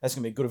 Casino. That's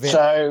going to be a good event.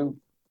 So,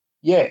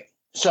 yeah.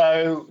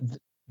 So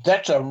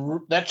that's a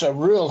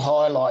real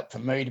highlight for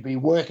me, to be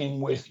working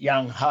with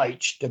young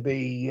H, to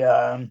be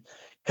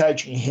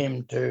coaching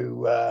him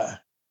to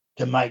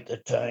make the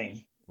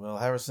team. Well,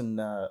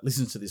 Harrison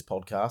listens to this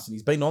podcast, and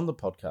he's been on the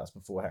podcast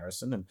before,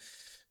 Harrison, and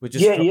we're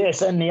just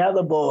yes, and the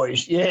other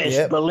boys,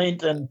 yes,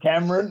 Belint and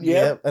Cameron,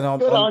 yeah. And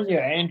good on you,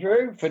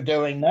 Andrew, for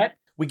doing that.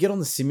 We get on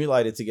the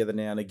simulator together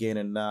now and again,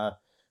 and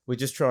we're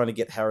just trying to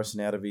get Harrison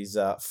out of his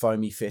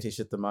foamy fetish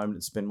at the moment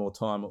and spend more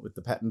time with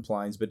the pattern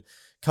planes. But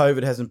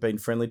COVID hasn't been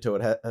friendly to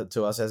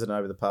us, hasn't it,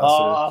 over the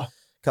past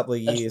couple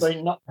of years?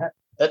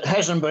 It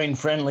hasn't been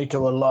friendly to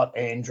a lot,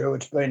 Andrew.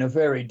 It's been a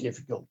very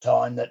difficult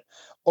time that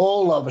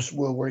all of us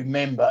will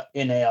remember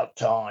in our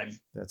time.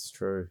 That's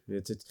true.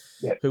 I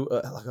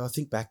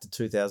think back to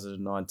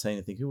 2019.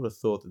 I think who would have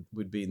thought that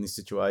we'd be in this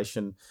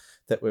situation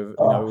that we've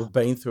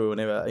been through, and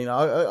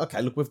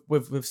okay, look,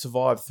 we've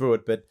survived through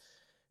it, but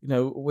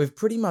we've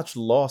pretty much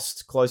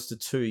lost close to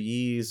 2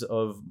 years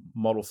of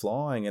model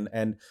flying,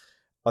 and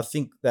I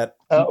think that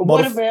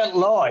What about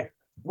life?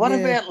 What yeah,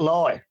 about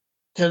life?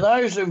 To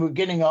those who are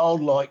getting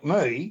old like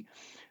me,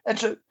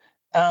 it's a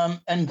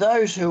and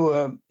those who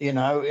are, in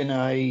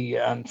a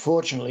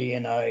unfortunately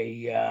in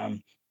a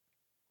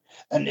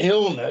an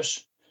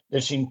illness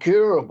that's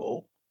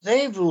incurable,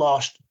 they've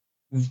lost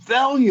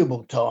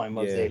valuable time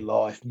of yeah. their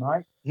life,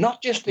 mate.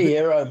 Not just the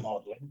aero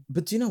modelling.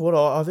 But do you know what?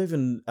 I've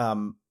even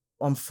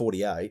I'm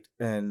 48,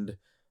 and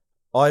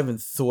I even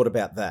thought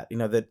about that.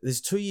 That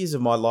there's 2 years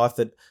of my life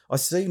that I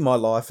see my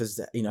life as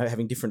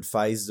having different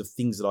phases of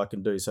things that I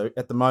can do. So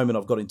at the moment,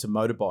 I've got into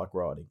motorbike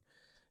riding,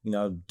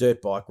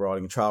 dirt bike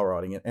riding, and trail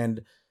riding,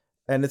 and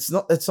it's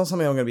not something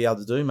I'm going to be able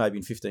to do maybe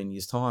in 15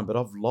 years time. But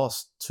I've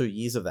lost 2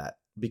 years of that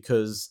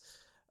because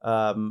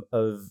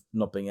of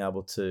not being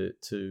able to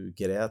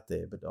get out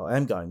there. But I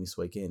am going this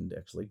weekend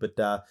actually. But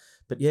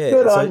yeah,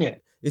 Good so on you.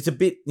 it's a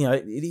bit,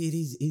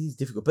 it is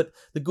difficult. But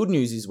the good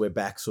news is we're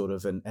back sort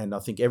of, and I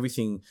think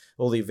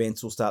all the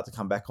events will start to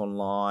come back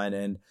online.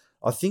 And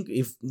I think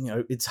if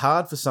it's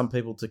hard for some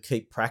people to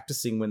keep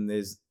practicing when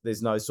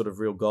there's no sort of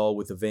real goal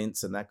with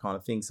events and that kind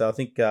of thing. So I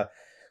think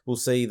we'll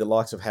see the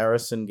likes of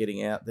Harrison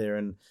getting out there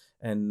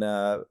and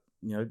a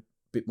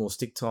bit more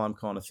stick time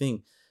kind of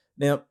thing.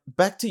 Now,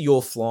 back to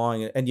your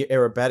flying and your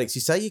aerobatics. You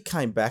say you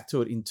came back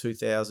to it in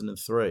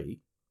 2003.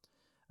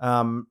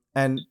 And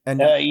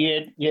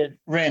Yeah,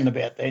 round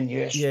about then,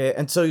 yes. yeah,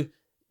 and so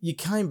you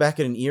came back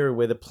at an era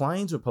where the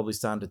planes were probably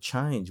starting to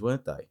change,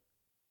 weren't they?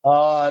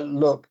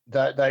 Look,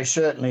 they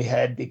certainly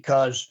had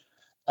because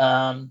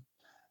um,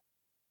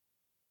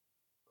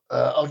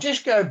 I'll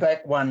just go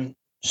back one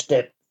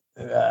step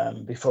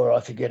before I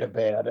forget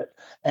about it,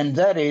 and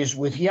that is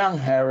with young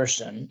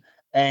Harrison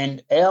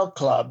and our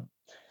club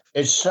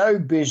is so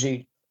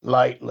busy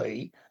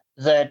lately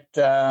that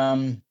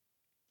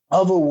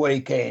of a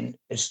weekend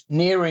it's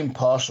near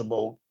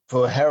impossible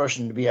for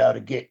Harrison to be able to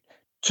get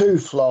two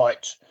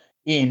flights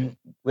in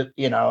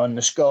the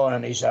sky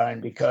on his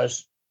own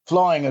because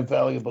flying a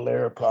valuable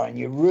aeroplane,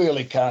 you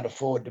really can't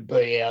afford to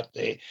be out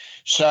there.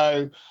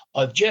 So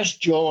I've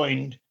just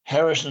joined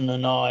Harrison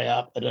and I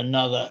up at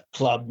another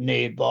club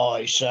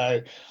nearby.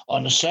 So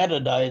on a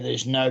Saturday,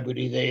 there's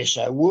nobody there.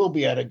 So we'll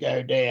be able to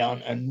go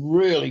down and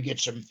really get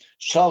some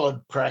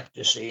solid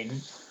practice in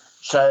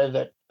so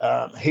that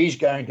he's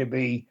going to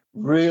be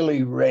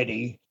really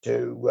ready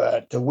to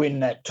win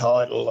that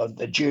title of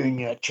the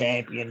junior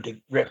champion to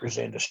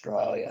represent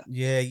Australia.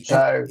 Yeah, and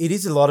So, it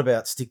is a lot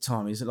about stick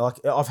time, isn't it?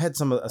 Like I've had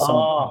some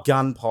oh,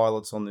 gun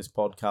pilots on this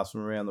podcast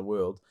from around the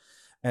world,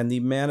 and the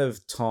amount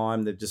of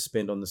time they've just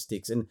spent on the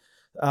sticks. And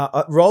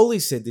Rowley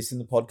said this in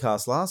the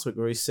podcast last week,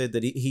 where he said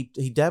that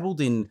he dabbled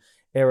in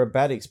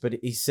aerobatics, but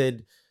he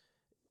said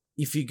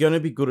if you're going to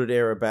be good at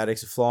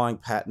aerobatics, flying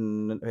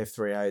pattern,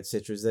 F3A,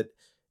 etc.,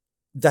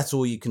 that's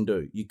all you can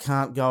do. You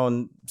can't go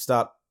and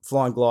start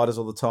flying gliders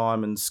all the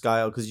time and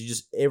scale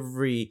because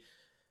every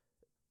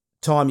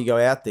time you go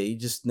out there, you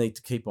just need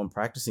to keep on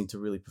practicing to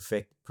really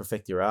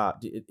perfect your art.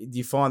 Do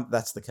you find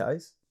that's the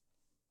case?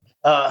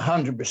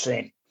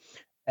 100%.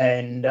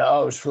 And I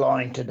was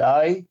flying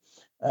today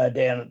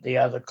down at the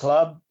other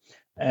club,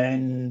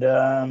 and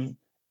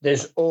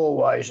there's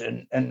always,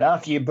 and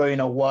after you've been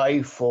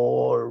away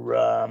for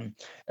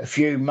a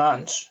few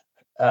months,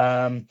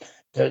 to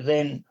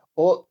then,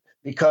 or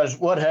because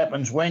what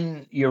happens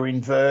when you're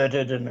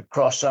inverted and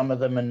across some of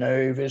the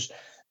maneuvers,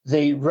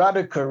 the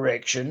rudder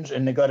corrections,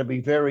 and they've got to be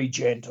very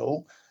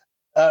gentle,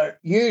 are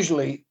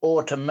usually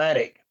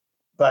automatic.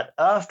 But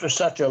after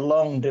such a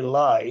long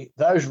delay,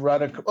 those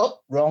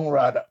wrong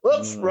rudder,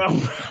 oops,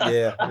 wrong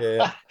Yeah, rudder.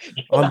 yeah.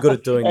 I'm good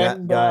at doing that.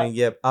 and Going,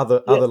 yep,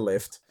 other yeah,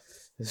 left.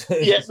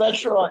 yeah,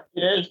 that's right.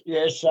 Yes,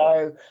 yes.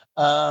 So,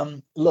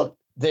 look,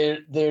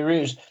 there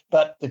is,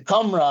 but the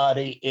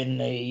camaraderie in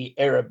the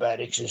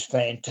aerobatics is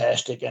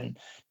fantastic, and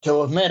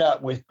to have met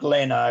up with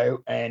Gleno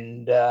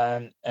and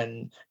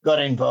got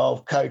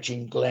involved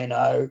coaching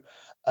Gleno,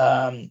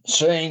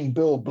 seeing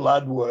Bill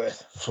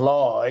Bloodworth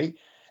fly,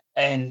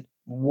 and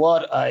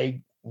what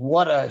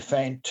a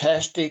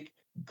fantastic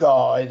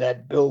guy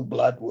that Bill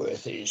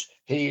Bloodworth is.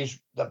 He is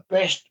the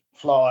best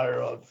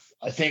flyer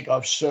I think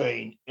I've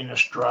seen in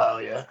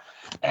Australia,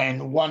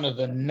 and one of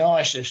the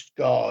nicest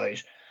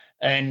guys.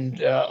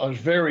 And I was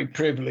very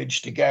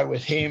privileged to go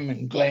with him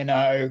and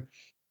Gleno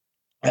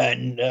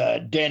and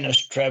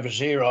Dennis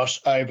Travaseros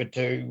over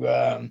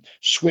to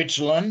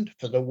Switzerland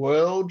for the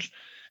Worlds,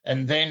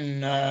 and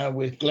then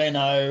with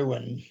Gleno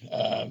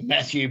and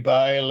Matthew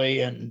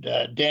Bailey and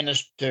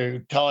Dennis to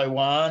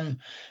Taiwan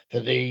for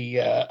the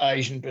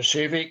Asian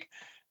Pacific,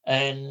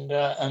 and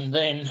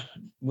then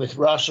with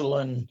Russell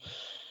and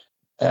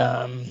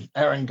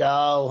Aaron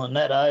Gale and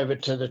that over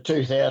to the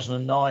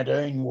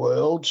 2019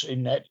 Worlds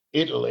in that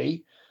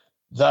Italy.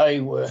 They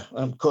were,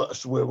 of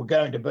course, we were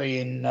going to be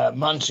in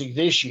Muncie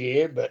this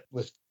year, but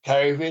with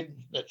COVID,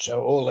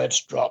 so all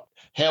that's dropped.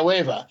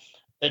 However,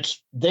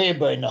 they've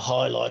been the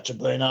highlights of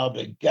being able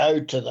to go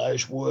to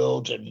those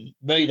worlds and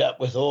meet up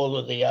with all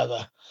of the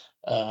other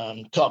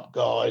top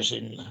guys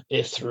in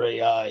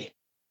F3A.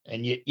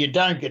 And you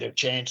don't get a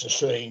chance of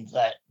seeing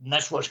that. And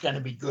that's what's going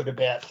to be good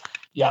about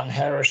young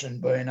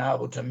Harrison being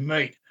able to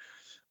meet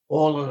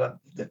all of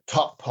the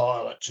top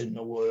pilots in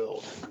the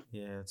world.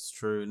 Yeah, it's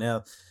true.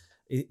 Now,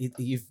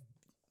 you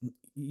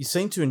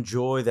seem to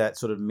enjoy that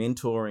sort of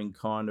mentoring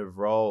kind of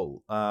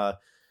role. Oh,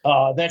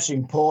 that's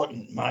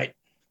important, mate.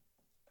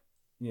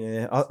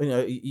 Yeah,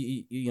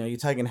 you're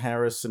taking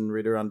Harris and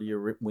Ritter under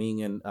your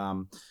wing, and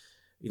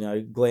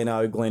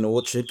Glenn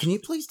Orchard. Can you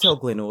please tell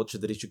Glenn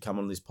Orchard that he should come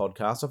on this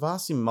podcast? I've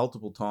asked him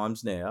multiple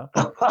times now,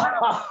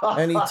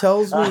 and he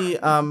tells me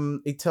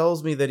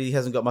that he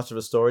hasn't got much of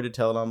a story to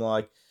tell, and I'm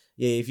like,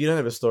 yeah, if you don't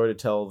have a story to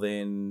tell,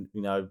 then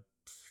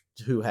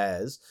who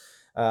has?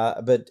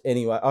 But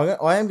anyway,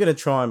 I am going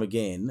to try him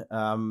again,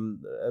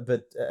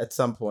 but at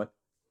some point.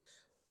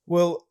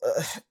 Well,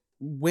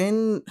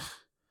 when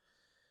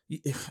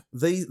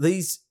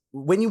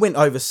when you went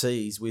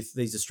overseas with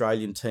these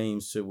Australian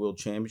teams to World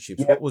Championships,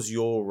 Yep. what was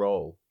your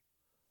role?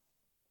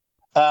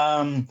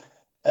 Coach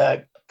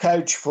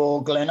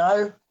for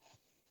Gleno.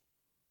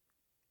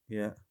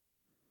 Yeah.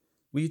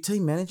 Were you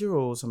team manager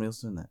or somebody else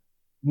doing that?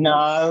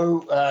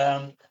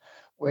 No,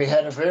 we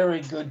had a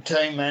very good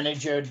team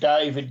manager,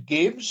 David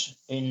Gibbs,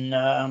 in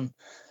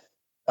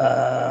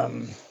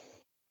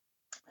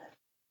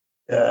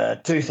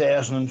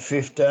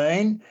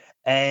 2015,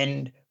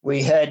 and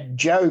we had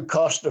Joe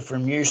Costa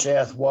from New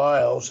South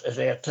Wales as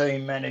our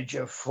team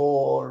manager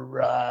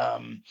for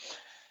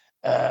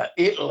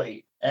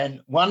Italy.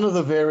 And one of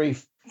the very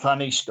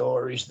funny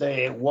stories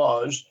there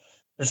was,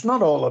 it's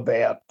not all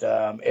about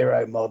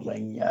aero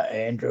modelling,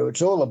 Andrew.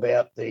 It's all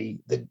about the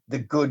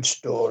good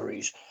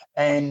stories.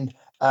 And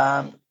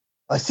I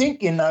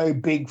think you know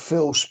Big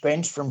Phil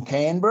Spence from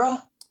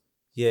Canberra.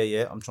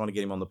 Yeah. I'm trying to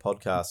get him on the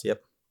podcast.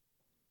 Yep.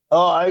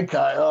 Oh,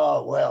 okay.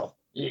 Oh, well,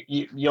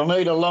 you'll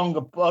need a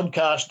longer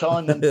podcast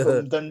time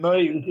than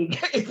me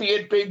if you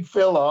get Big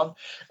Phil on.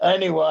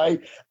 Anyway,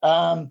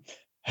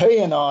 he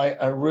and I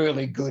are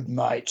really good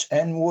mates,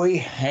 and we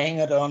hang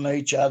it on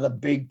each other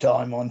big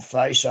time on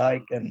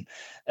FaceAche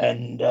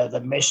and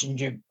the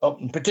messenger,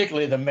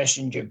 particularly the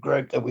messenger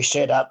group that we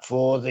set up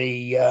for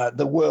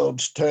the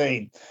world's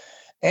team.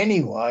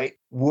 Anyway,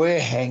 we're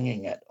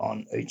hanging it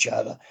on each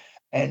other,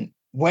 and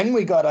when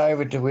we got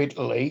over to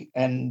Italy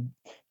and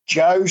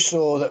Joe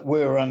saw that we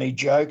were only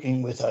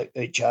joking with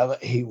each other,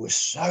 he was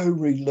so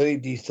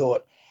relieved. He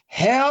thought,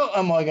 how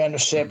am I going to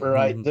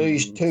separate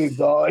these two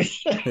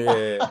guys?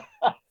 Yeah.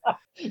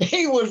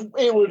 He was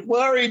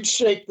worried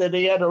sick that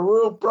he had a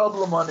real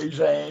problem on his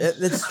hands.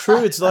 It's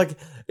true. It's like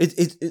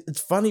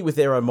it's funny with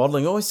aero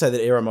modelling. I always say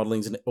that aero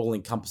modelling is an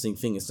all-encompassing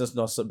thing. It's just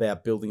not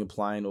about building a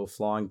plane or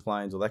flying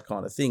planes or that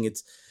kind of thing.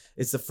 It's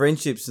the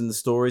friendships and the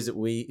stories that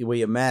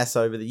we amass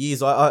over the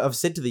years. I've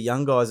said to the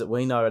young guys that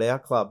we know at our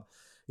club,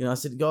 I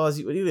said,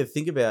 guys, what you got to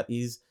think about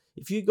is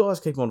if you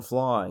guys keep on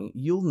flying,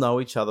 you'll know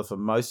each other for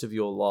most of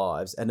your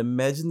lives. And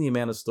imagine the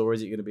amount of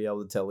stories you're going to be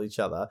able to tell each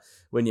other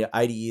when you're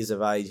 80 years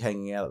of age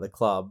hanging out at the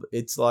club.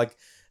 It's like,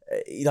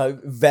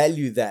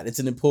 value that. It's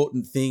an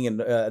important thing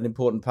and an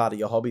important part of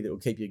your hobby that will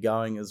keep you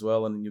going as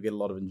well. And you'll get a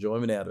lot of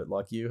enjoyment out of it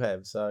like you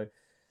have. So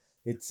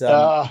it's,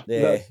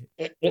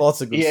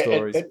 lots of good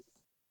stories.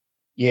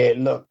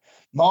 Look,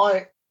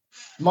 my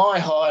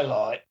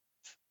highlight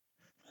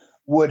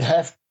would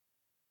have,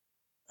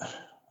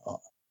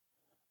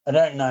 I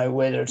don't know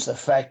whether it's the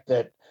fact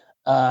that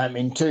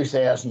in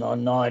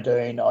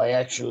 2019 I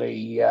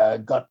actually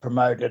got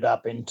promoted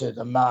up into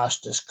the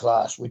Masters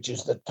class, which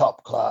is the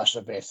top class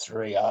of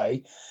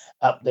F3A,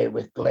 up there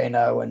with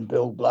Gleno and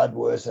Bill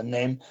Bloodworth and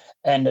them.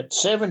 And at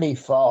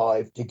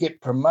 75, to get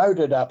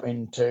promoted up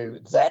into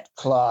that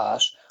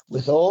class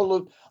with all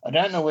of, I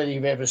don't know whether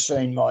you've ever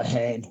seen my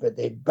hands, but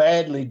they're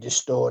badly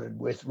distorted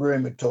with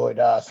rheumatoid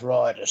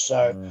arthritis.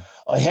 So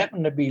I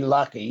happen to be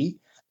lucky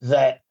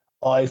that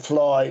I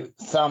fly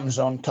thumbs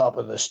on top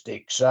of the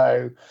stick.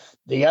 So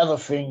the other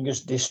fingers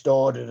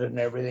distorted and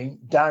everything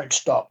don't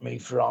stop me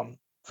from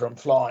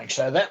flying.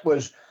 So that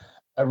was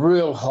a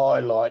real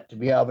highlight to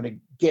be able to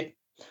get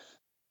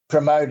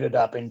promoted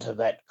up into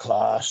that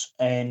class.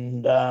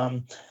 And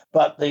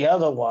but the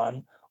other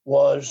one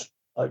was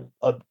I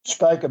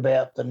spoke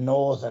about the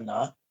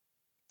Northerner,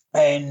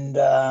 and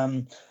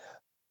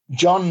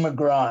John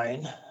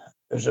McGrain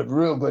was a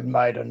real good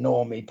mate of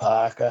Normie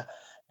Parker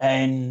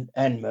and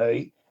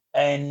me.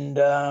 And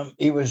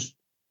he was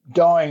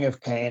dying of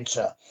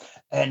cancer.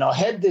 And I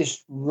had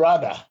this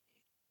rudder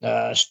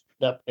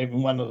stuck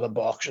in one of the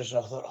boxes.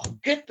 I thought, I'll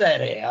get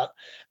that out.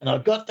 And I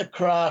got the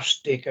craft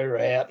sticker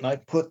out and I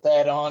put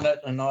that on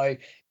it. And I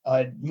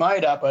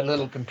made up a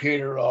little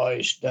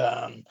computerized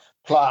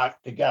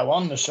plaque to go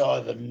on the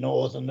side of the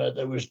Northerner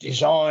that was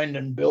designed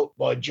and built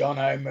by John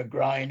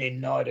O'Magrain in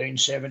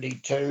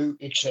 1972,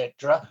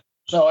 etc.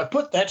 So I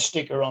put that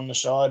sticker on the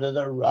side of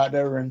the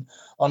rudder, and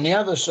on the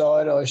other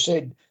side I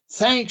said,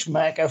 thanks,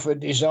 Macca, for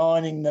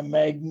designing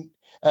the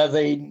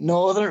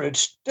Northerner. It's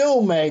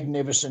still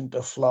magnificent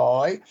to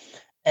fly.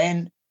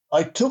 And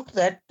I took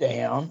that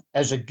down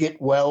as a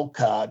get well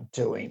card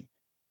to him.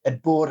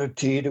 It brought a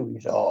tear to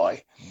his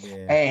eye.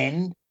 Yeah.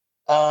 And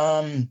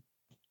I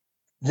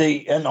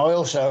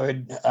also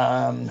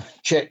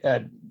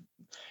had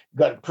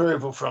got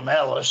approval from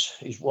Alice,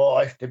 his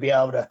wife, to be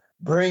able to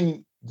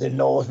bring the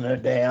Northerner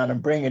down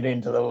and bring it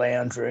into the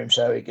lounge room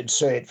so he could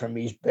see it from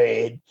his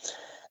bed.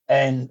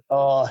 And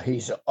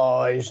his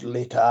eyes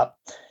lit up.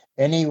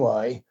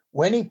 Anyway,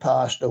 when he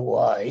passed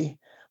away,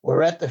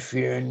 we're at the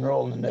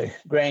funeral and the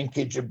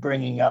grandkids are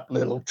bringing up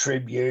little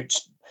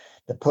tributes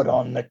to put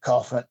on the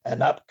coffin,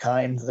 and up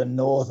came the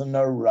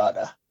Northerner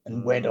rudder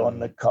and went on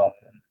the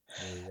coffin.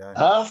 There you go.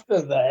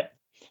 After that,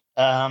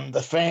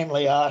 the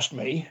family asked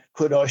me,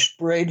 could I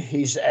spread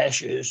his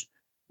ashes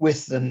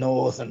with the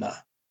Northerner?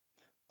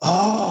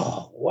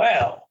 Oh,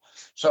 wow.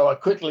 So I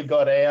quickly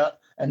got out,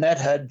 and that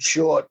had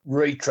short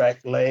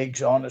retract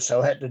legs on it,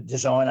 so I had to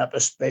design up a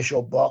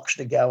special box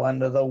to go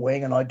under the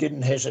wing, and I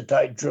didn't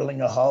hesitate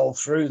drilling a hole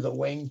through the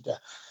wing to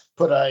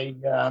put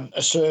a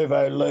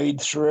servo lead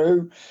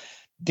through.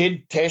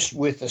 Did test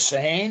with the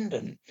sand,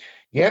 and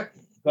yep,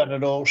 got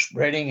it all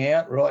spreading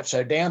out. Right,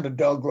 so down to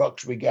Dog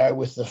Rocks we go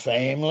with the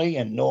family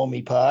and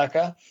Normie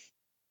Parker.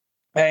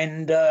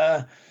 And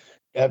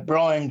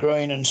Brian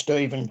Green and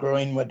Stephen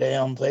Green were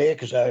down there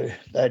because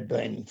they'd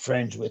been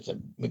friends with the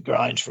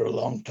McGrains for a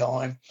long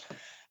time.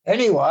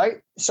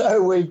 Anyway,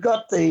 so we've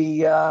got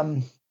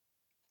the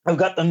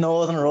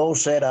Northerner all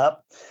set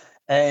up,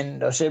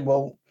 and I said,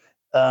 well,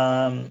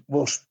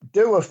 we'll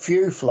do a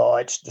few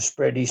flights to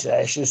spread his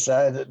ashes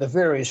so that the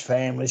various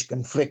families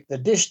can flick the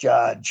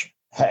discharge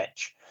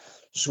hatch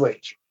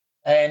switch.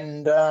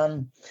 And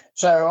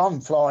so I'm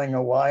flying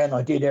away, and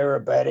I did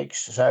aerobatics.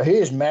 So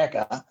here's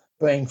Macca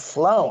being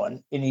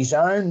flown in his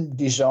own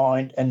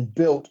designed and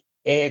built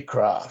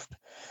aircraft,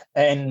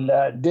 and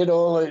did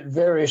all the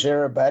various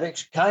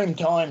aerobatics. Came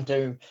time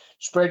to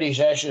spread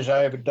his ashes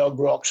over Dog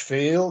Rocks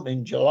Field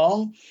in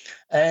Geelong,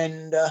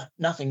 and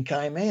nothing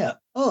came out.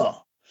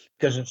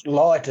 Because it's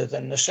lighter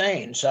than the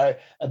sand. So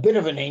a bit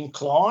of an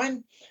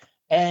incline,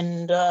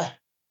 and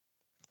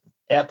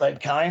out they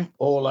came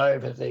all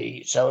over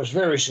so it was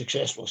very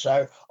successful.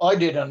 So I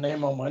did an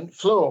Immelman,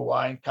 flew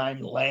away, came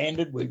and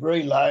landed, we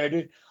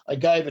reloaded. I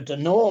gave it to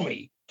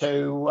Normie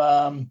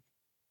to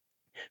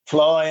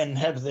fly and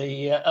have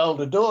the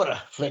elder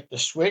daughter flick the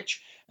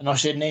switch. And I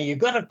said, now you've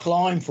got to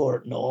climb for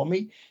it,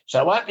 Normie.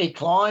 So up he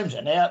climbs,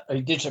 and out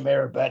he did some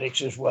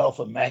aerobatics as well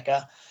for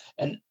Macca.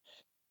 And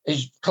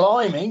he's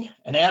climbing,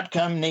 and out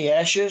come the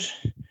ashes.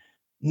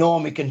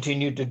 Normie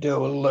continued to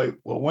do a loop.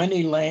 Well, when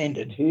he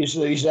landed, here's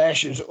these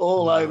ashes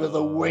all over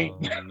the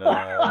wing.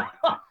 No.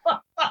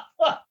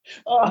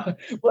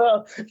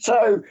 Well,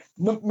 so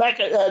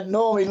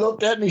Normie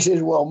looked at it and he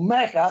says, well,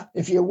 Macca,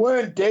 if you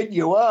weren't dead,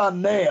 you are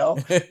now.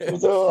 It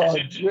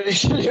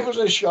was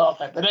a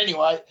shocker. But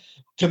anyway,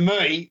 to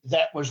me,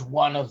 that was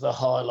one of the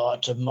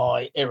highlights of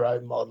my aero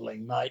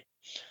modelling, mate.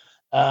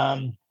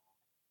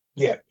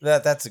 Yeah,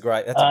 that's a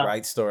great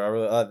story. I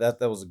really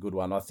that was a good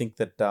one. I think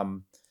that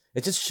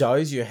it just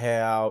shows you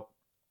how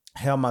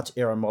much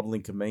aero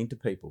modelling can mean to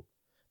people.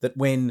 That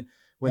when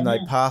they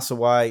pass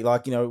away,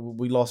 like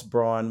we lost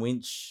Brian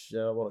Winch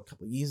a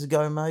couple of years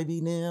ago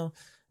maybe now,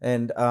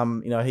 and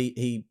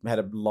he had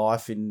a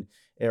life in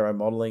aero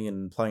modelling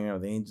and playing around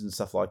with the engines and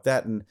stuff like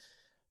that, and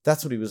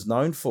that's what he was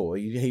known for.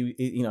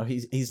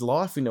 His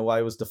life in a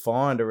way was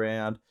defined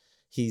around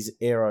his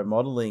aero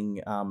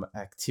modelling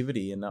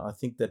activity, and I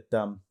think that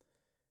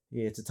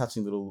it's a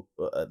touching little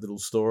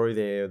story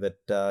there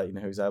that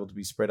he was able to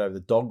be spread over the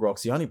Dog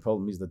Rocks. The only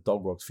problem is the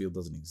Dog Rocks field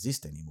doesn't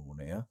exist anymore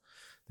now.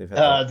 They've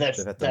had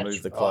to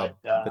move the club.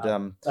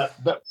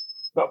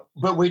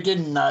 But we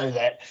didn't know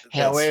that.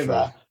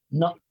 However,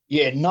 not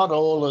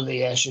all of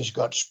the ashes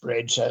got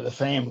spread, so the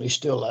family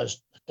still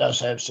does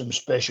have some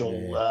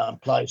special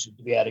places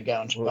to be able to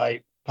go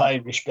and pay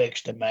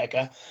respects to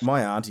Macca.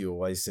 My auntie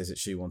always says that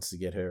she wants to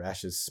get her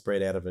ashes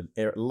spread out of a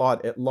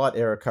light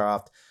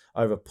aircraft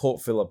over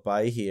Port Phillip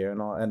Bay here,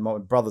 and my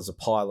brother's a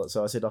pilot,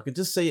 so I said I could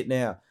just see it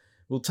now.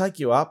 We'll take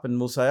you up, and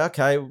we'll say,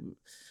 okay.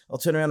 I'll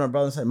turn around to my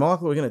brother and say,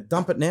 Michael, we're going to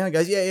dump it now. He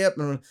goes, yep.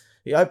 And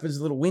he opens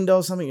a little window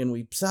or something, and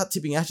we start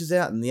tipping ashes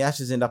out, and the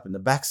ashes end up in the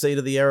back seat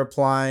of the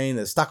aeroplane.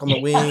 They're stuck on the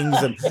wings,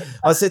 and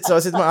I said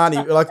to my auntie,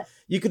 like,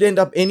 you could end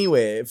up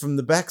anywhere from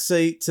the back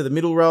seat to the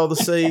middle row of the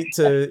seat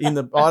to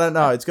I don't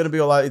know. It's going to be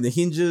all in the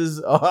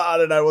hinges. I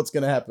don't know what's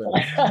going to happen.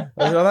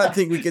 I don't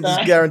think we can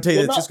just guarantee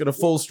that it's just going to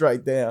fall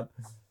straight down.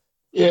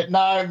 Yeah,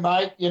 no,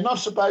 mate, you're not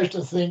supposed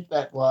to think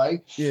that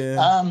way.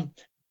 Yeah.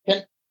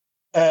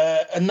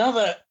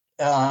 Another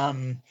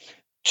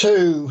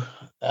two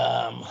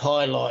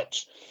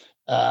highlights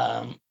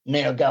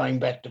now going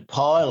back to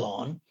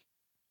Pylon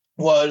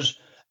was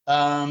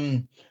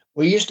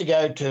we used to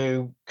go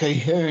to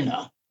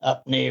Kahuna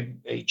up near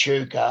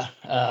Echuca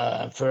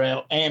for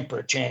our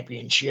AMPRA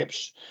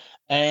championships.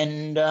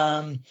 And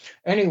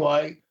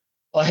anyway,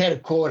 I had a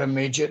quarter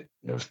midget.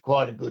 It was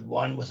quite a good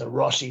one with a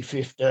Rossi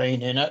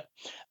 15 in it,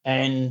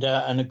 and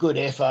a good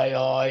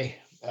FAI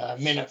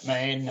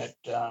Minuteman that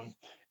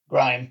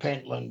Graham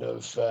Pentland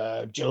of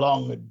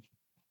Geelong had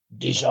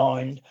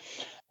designed.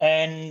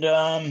 And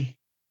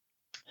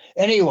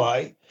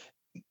anyway,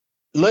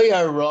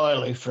 Leo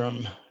Riley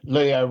from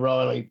Leo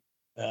Riley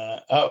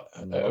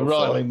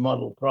Riley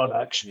Model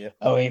Products, yep.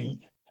 OM,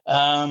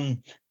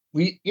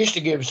 we used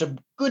to give us a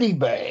goodie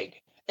bag.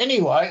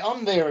 Anyway,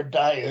 I'm there a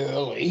day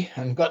early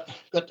and got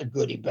the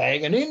goodie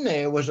bag, and in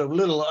there was a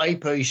little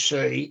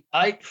APC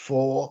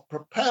 8.4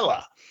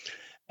 propeller.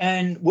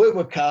 And we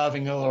were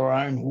carving all our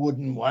own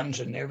wooden ones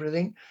and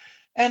everything.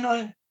 And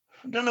I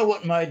don't know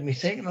what made me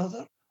think, and I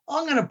thought,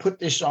 I'm going to put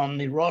this on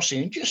the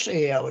Rossi and just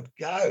see how it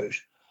goes.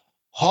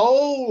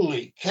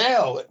 Holy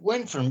cow, it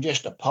went from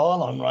just a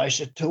pylon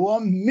racer to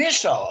a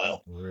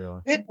missile.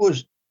 Really? It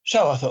was,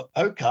 so I thought,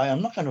 okay,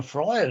 I'm not going to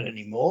fly it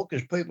anymore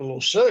because people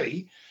will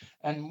see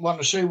and want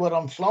to see what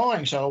I'm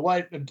flying. So I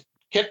waited,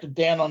 kept it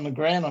down on the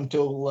ground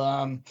until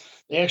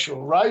the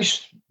actual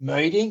race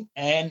meeting,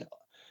 and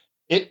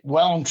it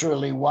well and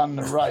truly won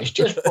the race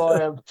just by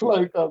a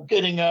fluke of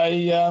getting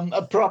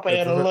a prop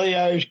out of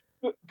Leo's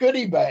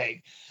goodie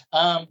bag.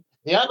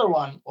 The other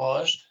one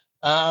was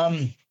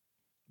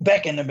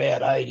back in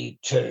about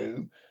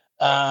 82,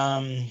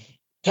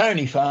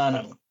 Tony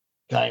Farnham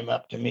came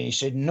up to me. He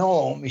said,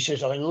 Norm, he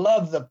says, I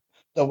love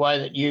the way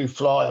that you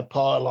fly a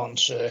pylon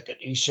circuit.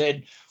 He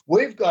said,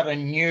 we've got a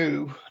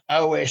new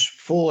OS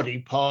 40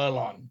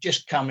 pylon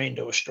just come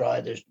into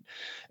Australia.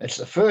 It's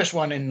the first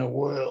one in the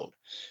world.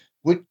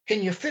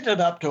 Can you fit it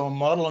up to a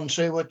model and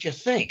see what you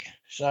think?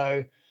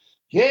 So,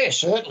 yeah,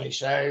 certainly.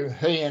 So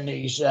he and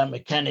his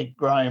mechanic,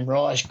 Graham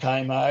Rice,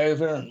 came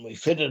over and we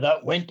fitted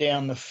up, went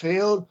down the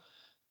field.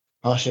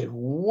 I said,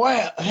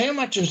 wow, how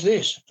much is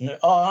this? And,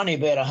 only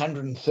about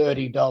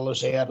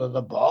 $130 out of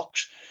the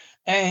box.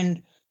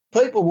 And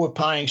people were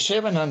paying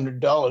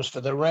 $700 for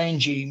the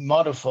Rangy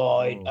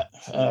modified,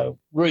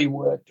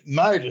 reworked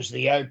motors,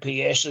 the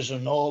OPSs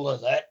and all of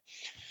that.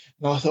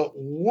 And I thought,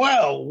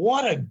 wow,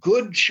 what a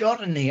good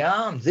shot in the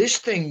arm this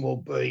thing will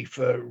be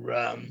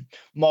for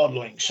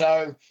modelling.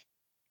 So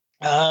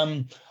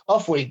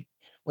off we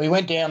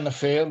went down the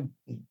field.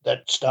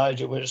 That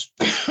stage it was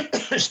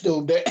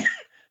still there.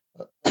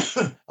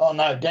 Oh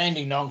no,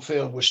 Dandenong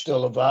Field was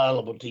still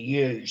available to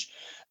use,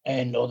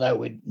 and although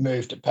we'd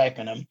moved to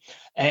Pakenham,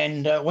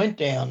 and went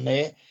down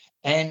there,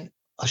 and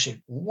I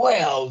said,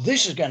 "Wow,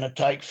 this is going to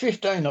take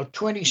 15 or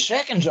 20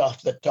 seconds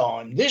off the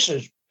time. This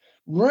is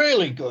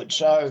really good."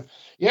 So,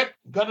 yep,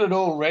 got it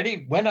all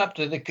ready. Went up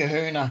to the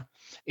Kahuna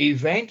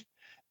event,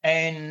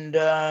 and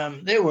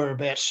there were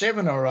about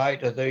 7 or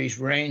 8 of these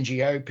Rangy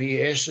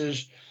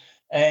OPSs,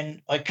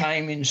 and I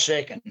came in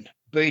second,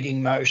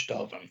 beating most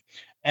of them.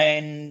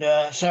 And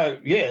so,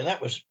 yeah, that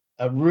was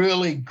a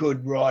really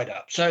good write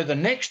up. So the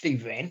next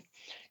event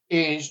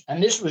is,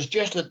 and this was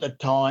just at the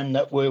time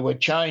that we were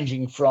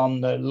changing from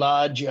the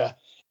larger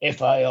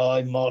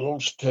FAI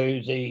models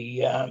to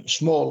the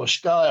smaller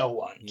scale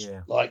ones,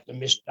 like the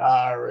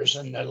Mistaras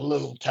and the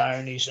Little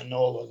Tonys and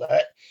all of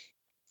that.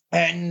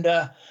 And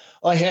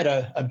I had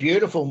a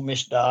beautiful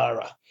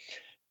Mistara.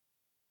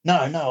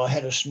 No, I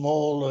had a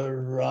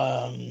smaller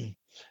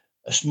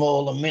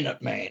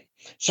Minuteman.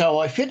 So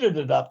I fitted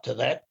it up to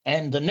that,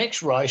 and the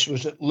next race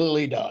was at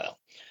Lilydale.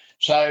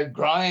 So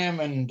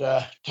Graham and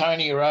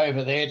Tony are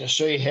over there to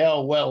see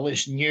how well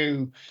this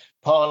new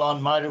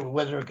pylon motor,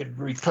 whether it could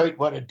repeat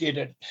what it did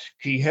at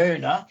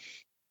Kahuna.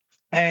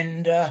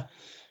 And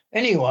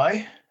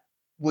anyway,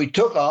 we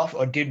took off.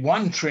 I did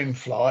one trim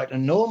flight,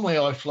 and normally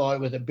I fly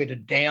with a bit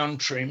of down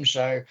trim,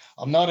 so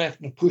I'm not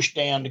having to push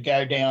down to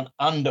go down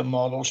under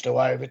models to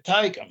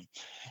overtake them.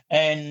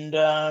 And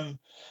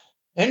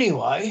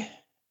anyway,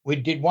 we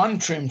did one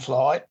trim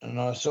flight, and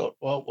I thought,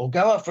 well, we'll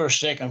go up for a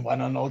second one,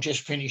 and I'll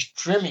just finish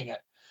trimming it.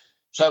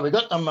 So we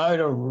got the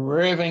motor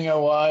revving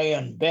away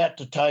and about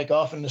to take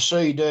off. In the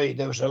CD,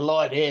 there was a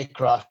light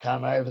aircraft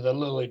come over the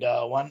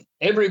Lilydale one.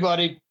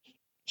 Everybody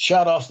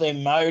shut off their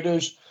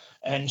motors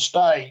and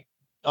stay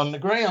on the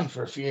ground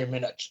for a few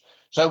minutes.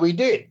 So we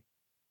did.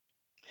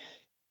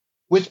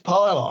 With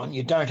pylon,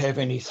 you don't have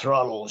any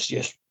throttles,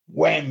 just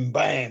wham,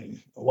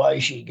 bam, away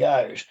she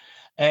goes.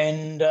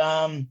 And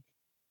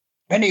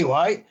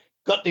anyway,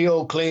 got the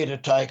all clear to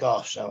take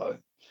off. So I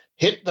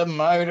hit the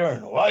motor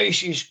and away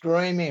she's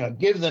screaming. I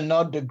give the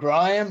nod to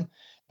Graham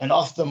and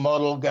off the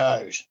model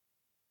goes.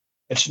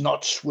 It's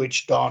not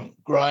switched on.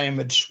 Graham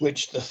had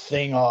switched the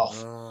thing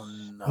off. Oh,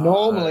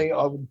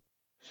 no.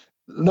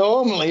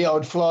 Normally I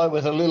would fly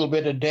with a little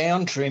bit of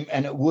down trim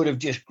and it would have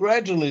just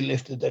gradually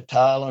lifted the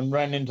tail and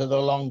ran into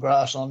the long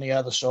grass on the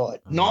other side.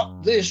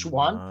 Not this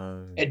one.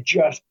 No. It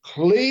just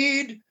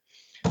cleared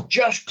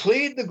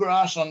the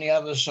grass on the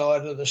other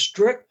side of the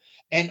strip,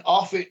 and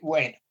off it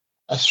went.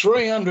 A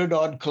 300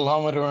 odd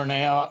kilometre an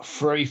hour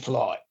free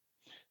flight,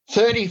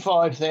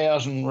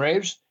 35,000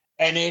 revs,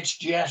 and it's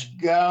just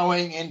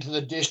going into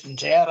the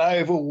distance out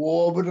over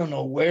Warburton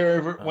or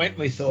wherever it went.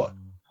 We thought,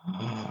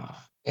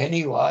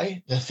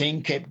 anyway, the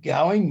thing kept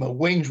going. My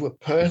wings were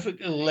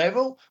perfectly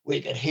level.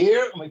 We could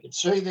hear it and we could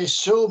see this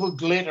silver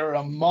glitter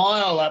a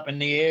mile up in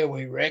the air,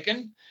 we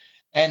reckon.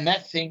 And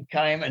that thing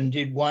came and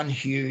did one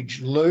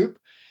huge loop.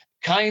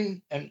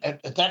 And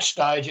at that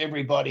stage,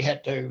 everybody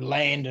had to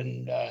land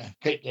and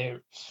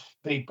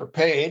be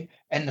prepared.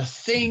 And the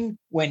thing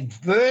went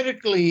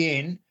vertically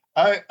in,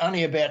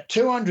 only about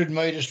 200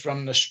 metres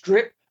from the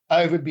strip,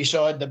 over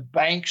beside the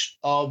banks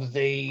of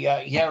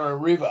the Yarra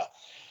River.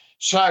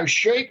 So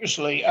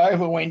sheepishly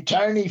over went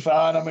Tony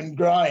Farnham and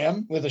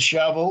Graham with a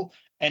shovel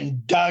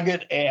and dug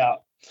it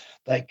out.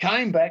 They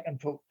came back,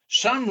 and for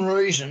some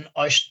reason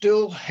I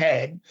still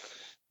had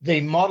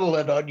the model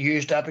that I'd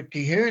used up at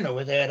Kahuna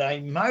without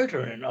a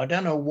motor in. I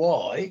don't know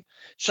why.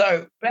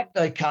 So back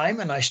they came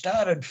and they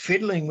started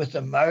fiddling with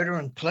the motor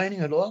and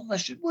cleaning it all. And they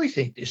said, we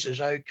think this is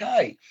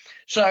okay.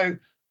 So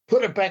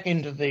put it back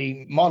into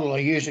the model I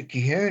used at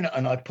Kahuna,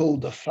 and I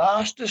pulled the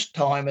fastest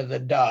time of the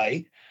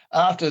day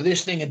after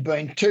this thing had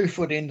been 2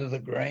 foot into the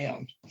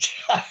ground.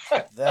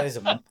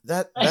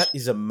 That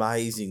is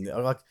amazing.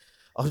 Like,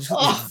 I've just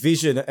got this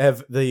vision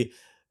of the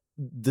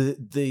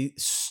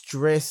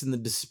stress and the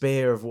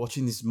despair of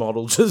watching this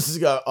model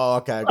just go, oh,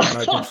 okay, I got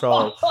no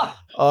control.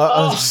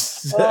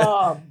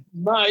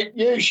 Mate,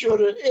 you should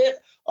have.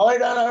 I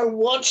don't know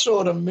what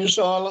sort of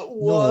missile it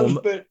was,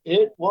 but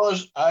it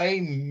was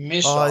a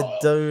missile. I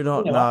do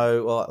not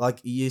know. Well, like,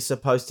 you're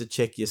supposed to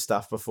check your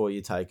stuff before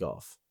you take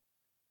off.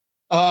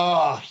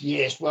 Oh,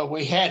 yes. Well,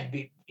 we had,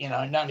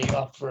 none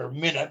off for a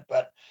minute,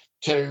 but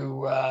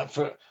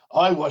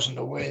I wasn't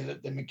aware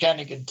that the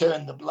mechanic had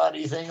turned the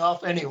bloody thing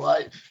off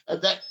anyway.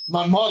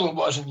 My model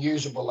wasn't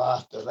usable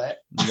after that.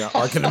 No,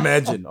 I can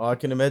imagine. Now,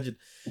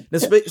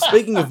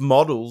 speaking of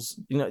models,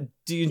 do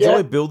you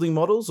enjoy building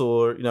models,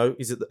 or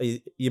is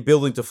it you're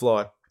building to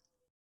fly?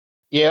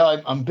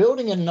 Yeah, I'm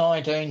building a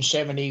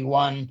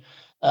 1971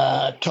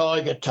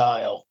 Tiger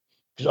Tail,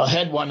 because I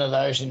had one of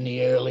those in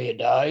the earlier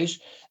days,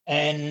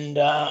 and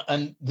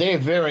they're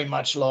very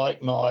much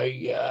like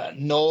my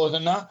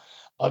Northerner.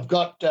 I've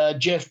got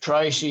Jeff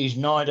Tracy's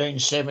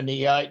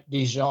 1978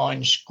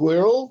 design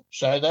Squirrel,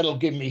 so that'll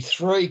give me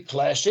 3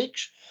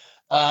 classics.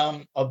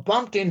 I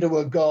bumped into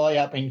a guy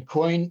up in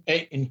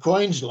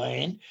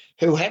Queensland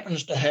who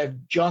happens to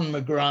have John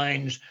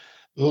McGrain's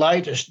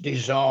latest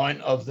design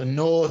of the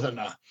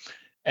Northerner,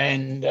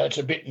 and it's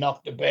a bit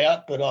knocked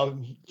about, but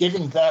I'm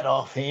getting that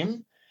off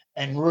him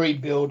and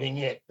rebuilding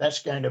it.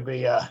 That's going to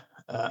be a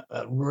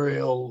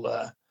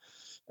real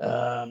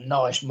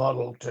nice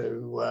model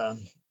to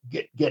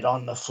get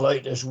on the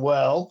fleet as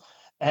well.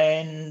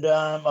 And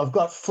I've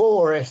got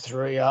 4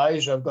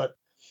 F3As. I've got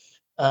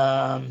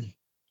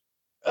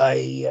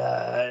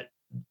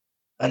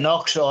an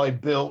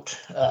Oxide built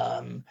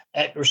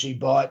accuracy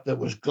bike that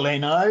was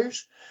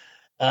Gleno's.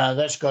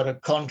 That's got a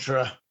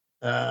Contra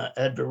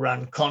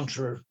Advarun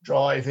Contra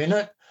drive in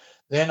it.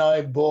 Then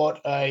I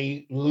bought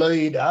a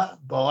Leader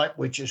bike,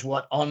 which is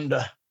what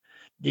Honda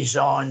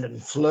designed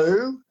and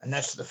flew, and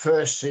that's the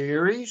first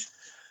series.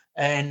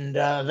 And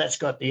that's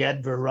got the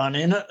Advarun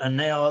in it. And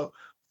now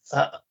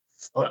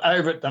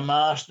over at the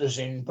Masters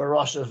in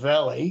Barossa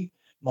Valley,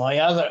 my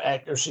other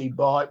accuracy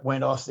bike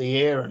went off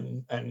the air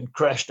and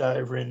crashed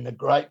over in the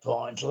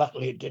grapevines.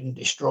 Luckily, it didn't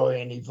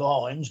destroy any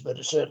vines, but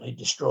it certainly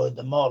destroyed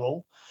the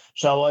model.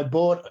 So I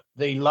bought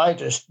the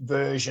latest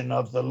version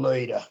of the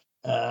Leader,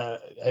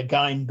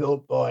 again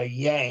built by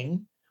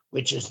Yang,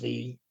 which is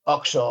the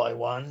Oxide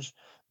ones.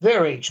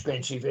 Very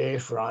expensive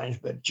airframes,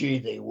 but gee,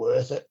 they're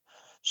worth it.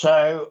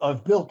 So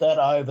I've built that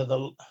over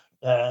the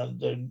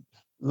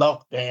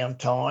lockdown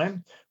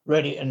time,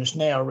 ready, and it's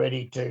now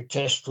ready to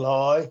test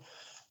fly.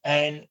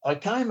 And I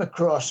came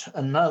across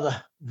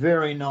another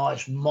very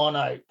nice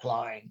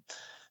monoplane,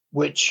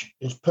 which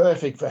is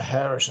perfect for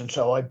Harrison.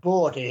 So I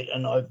bought it,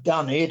 and I've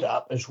done it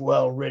up as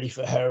well, ready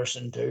for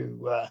Harrison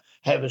to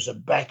have as a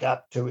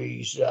backup to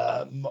his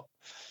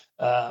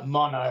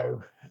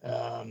mono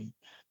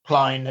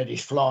plane that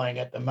he's flying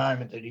at the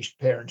moment that his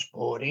parents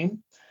bought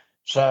him.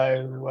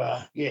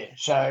 So,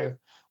 so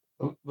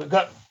we've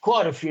got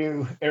quite a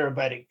few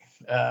aerobatic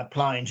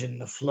planes in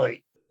the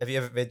fleet. Have you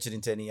ever ventured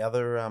into any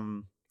other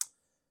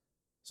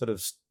sort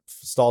of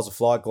styles of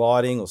flight,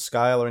 gliding or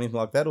scale or anything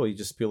like that, or are you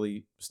just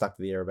purely stuck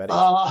to the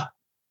aerobatics?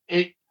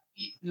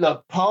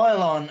 Look,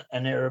 pylon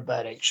and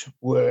aerobatics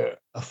were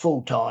a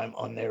full-time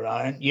on their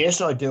own. Yes,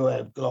 I do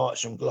have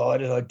some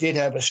gliders. I did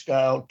have a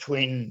scale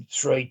twin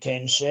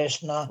 310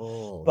 Cessna,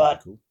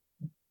 but cool.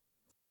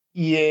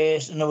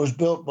 Yes, and it was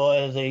built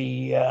by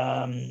the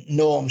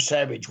Norm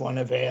Savage, one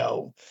of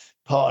our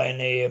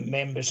pioneer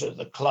members of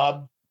the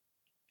club.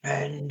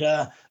 And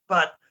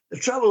but the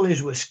trouble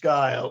is with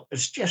scale,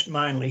 it's just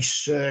mainly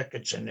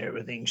circuits and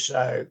everything.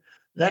 So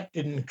that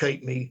didn't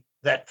keep me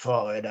that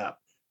fired up.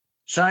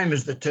 Same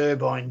as the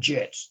turbine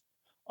jets.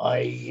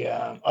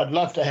 I'd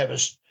love to have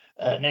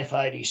an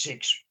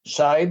F-86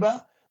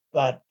 Sabre,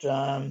 but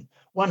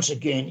once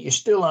again, you're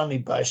still only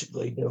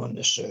basically doing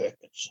the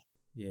circuits.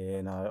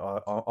 Yeah,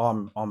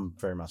 no, I'm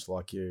very much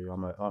like you.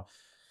 I'm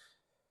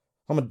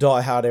a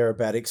diehard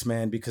aerobatics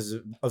man because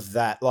of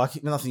that.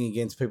 Like, nothing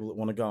against people that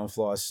want to go and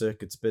fly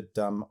circuits, but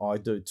I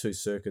do 2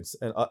 circuits,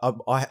 and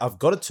I've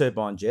got a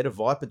turbine jet, a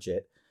Viper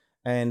jet,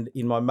 and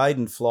in my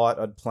maiden flight,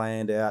 I'd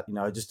planned out,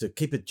 just to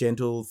keep it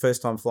gentle,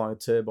 first time flying a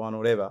turbine or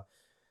whatever.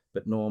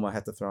 But Norm, I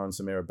had to throw in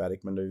some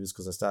aerobatic maneuvers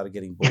because I started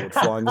getting bored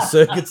flying the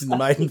circuits in the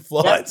maiden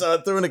flight. So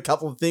I threw in a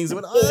couple of things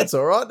and went, oh, that's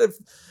all right.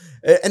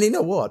 And you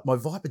know what? My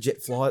Viper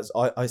jet flies,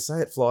 I say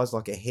it flies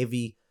like a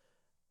heavy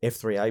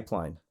F3A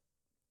plane.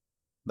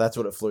 That's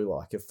what it flew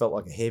like. It felt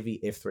like a heavy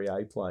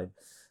F3A plane.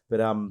 But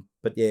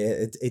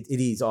yeah, it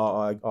is.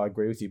 I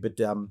agree with you. But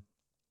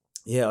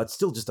yeah, it's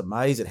still just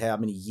amazed at how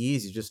many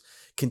years you just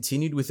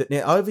continued with it.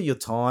 Now, over your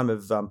time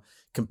of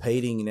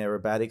competing in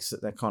aerobatics,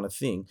 that kind of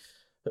thing,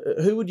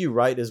 who would you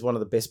rate as one of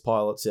the best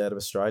pilots out of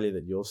Australia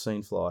that you've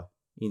seen fly?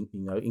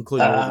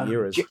 Including all the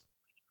eras.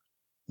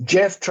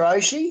 Jeff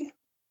Tracy,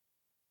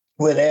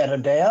 without a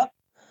doubt.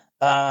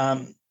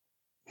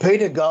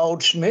 Peter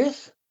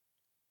Goldsmith,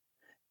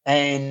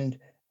 and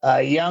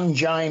young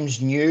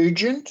James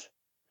Nugent,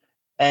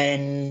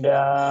 and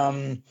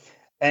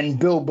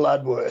Bill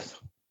Bloodworth.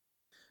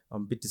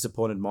 I'm a bit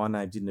disappointed my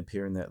name didn't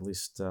appear in that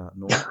list,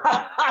 Norm.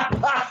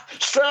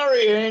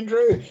 Sorry,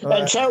 Andrew.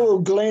 And so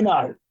will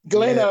Gleno.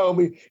 Gleno will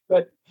be,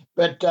 but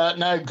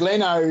no,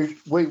 Gleno.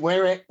 We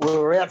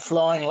were out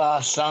flying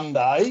last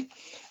Sunday,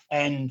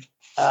 and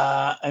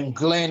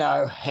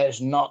Gleno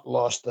has not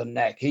lost the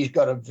knack. He's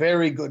got a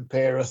very good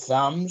pair of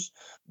thumbs,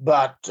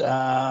 but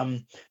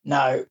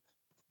no,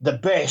 the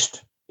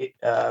best,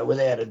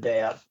 without a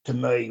doubt, to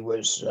me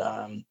was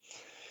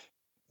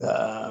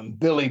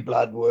Billy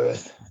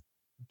Bloodworth,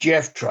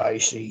 Jeff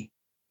Tracy,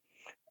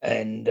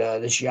 and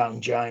this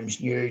young James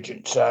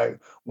Nugent. So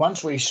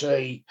once we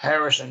see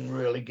Harrison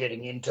really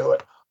getting into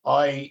it,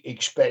 I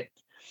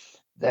expect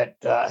that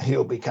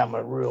he'll become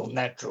a real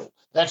natural.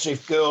 That's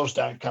if girls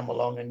don't come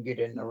along and get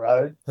in the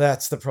road.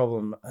 That's the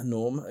problem,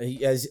 Norm.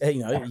 As you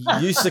know,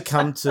 you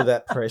succumb to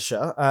that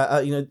pressure.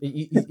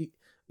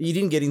 You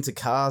didn't get into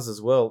cars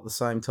as well at the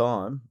same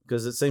time,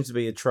 because it seems to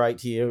be a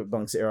trait here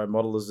amongst aero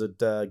modelers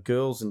that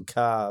girls and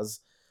cars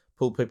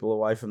pull people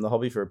away from the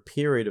hobby for a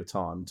period of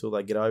time until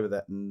they get over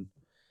that and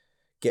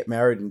get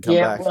married and come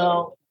back.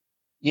 Well,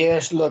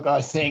 yes, look,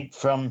 I think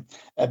from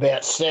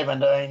about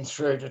 17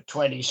 through to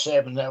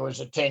 27, there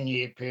was a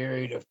 10-year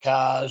period of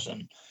cars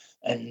and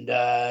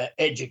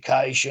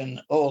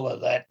education, all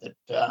of that.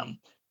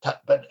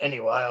 But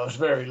anyway, I was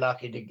very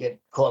lucky to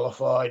get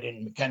qualified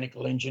in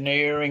mechanical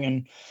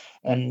engineering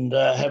and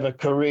have a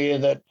career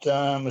that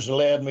has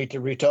allowed me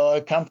to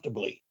retire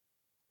comfortably.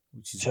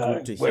 Which is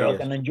good to hear. Where I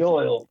can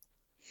enjoy all.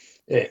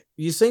 Yeah.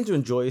 You seem to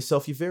enjoy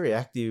yourself. You're very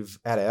active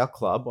at our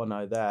club. I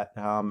know that.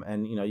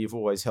 And, you've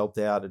always helped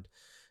out at,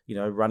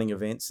 running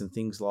events and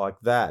things like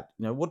that.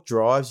 What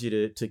drives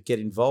you to get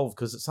involved?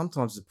 Because it's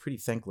sometimes a pretty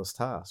thankless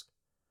task.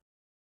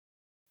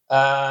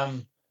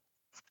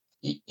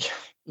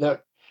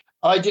 Look,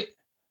 I do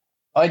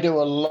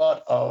a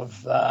lot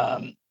of,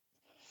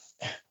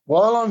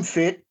 while I'm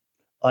fit,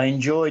 I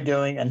enjoy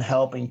doing and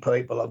helping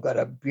people. I've got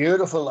a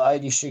beautiful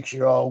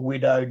 86-year-old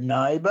widowed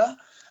neighbour.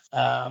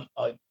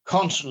 I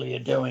constantly are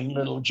doing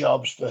little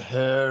jobs for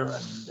her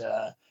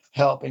and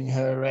helping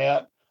her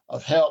out.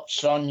 I've helped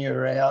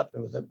Sonia out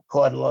with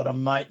quite a lot of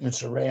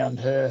maintenance around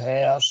her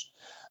house.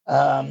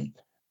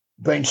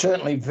 Been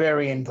certainly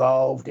very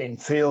involved in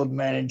field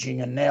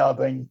managing, and now I've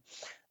been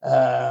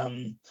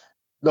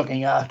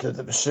looking after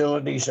the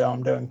facility, so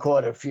I'm doing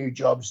quite a few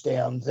jobs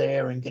down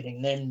there and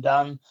getting them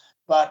done.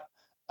 But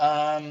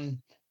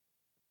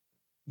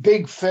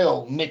Big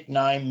Phil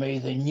nicknamed me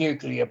the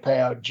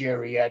nuclear-powered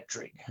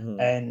geriatric,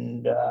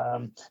 and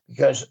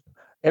because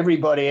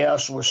everybody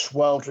else was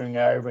sweltering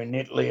over in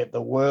Italy at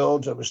the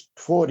Worlds, it was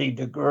 40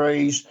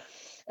 degrees,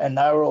 and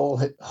they were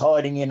all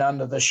hiding in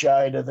under the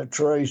shade of the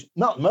trees.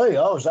 Not me.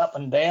 I was up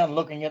and down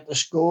looking at the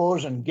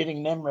scores and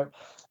getting them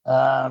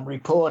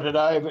reported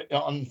over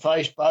on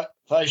Facebook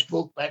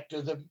back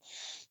to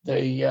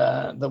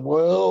the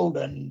world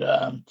and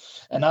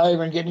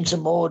over and getting some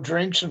more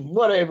drinks and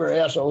whatever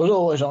else. I was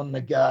always on the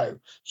go.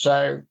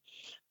 So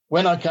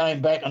when I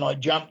came back and I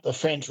jumped the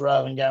fence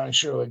rather than going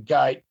through a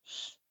gate,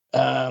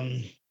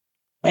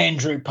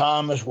 Andrew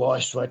Palmer's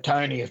wife,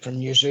 Swatonia from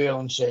New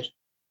Zealand, says,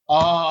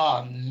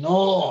 "Ah,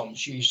 Norm,"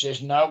 she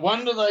says, "no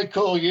wonder they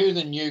call you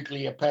the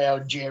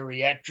nuclear-powered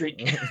geriatric."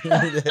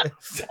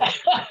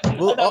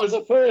 Well, that was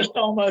the first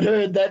time I'd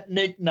heard that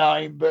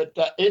nickname, but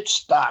it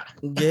stuck.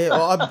 Yeah,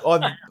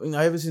 I've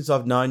ever since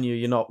I've known you,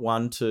 you're not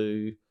one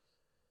to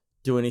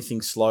do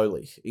anything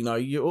slowly.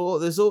 You're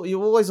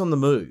always on the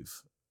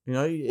move.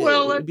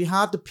 It'd be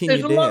hard to pin you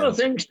down. There's a lot of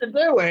things to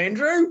do,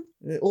 Andrew.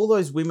 All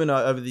those women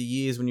over the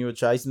years when you were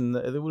chasing,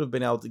 they would have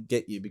been able to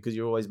get you because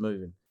you're always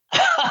moving.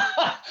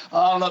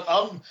 Oh,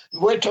 look,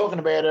 we're talking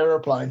about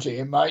aeroplanes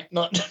here, mate.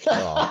 Not.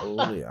 I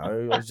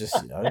was just,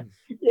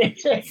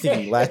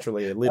 thinking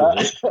laterally a little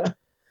bit.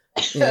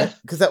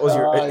 Because that was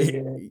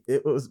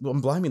it was.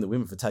 I'm blaming the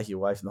women for taking you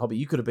away from the hobby.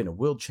 You could have been a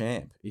world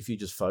champ if you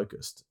just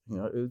focused.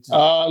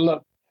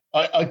 Look,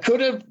 I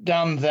could have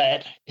done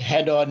that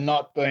had I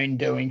not been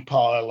doing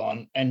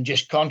pylon and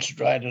just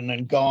concentrated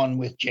and gone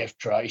with Jeff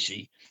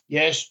Tracy.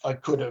 Yes, I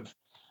could have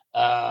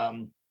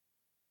done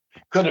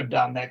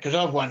that because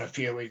I've won a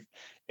few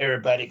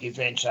aerobatic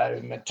events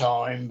over my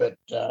time. But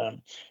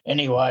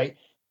anyway,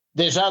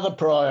 there's other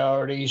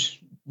priorities,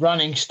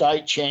 running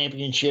state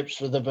championships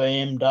for the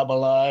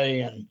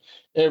VMAA and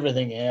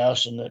everything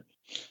else. And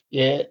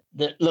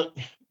look,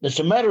 it's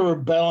a matter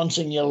of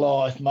balancing your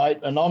life, mate.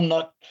 And I'm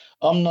not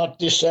I'm not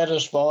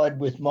dissatisfied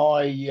with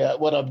my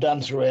what I've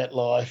done throughout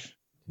life.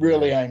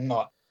 Really, I'm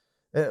not.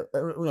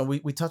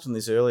 We touched on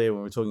this earlier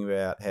when we were talking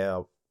about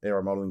how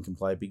aero modelling can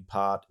play a big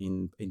part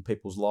in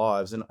people's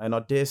lives, and I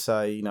dare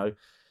say, do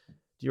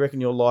you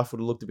reckon your life would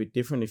have looked a bit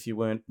different if you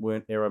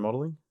weren't aero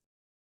modelling?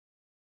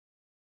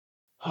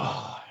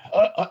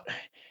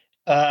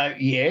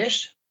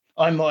 Yes,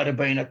 I might have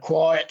been a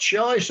quiet,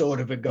 shy sort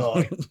of a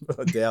guy.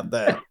 I doubt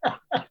that.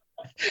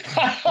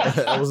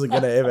 That wasn't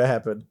going to ever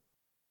happen.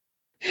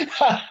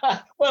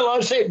 Well, I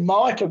said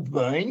might have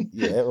been.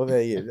 Yeah, well,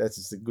 that's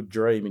just a good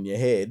dream in your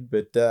head,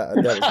 but that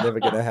was never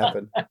going to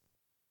happen.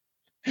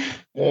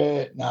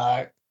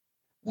 No.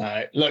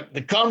 Look,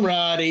 the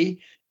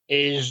camaraderie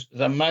is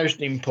the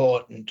most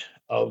important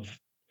of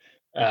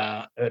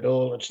it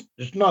all.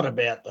 It's not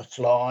about the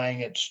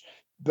flying. It's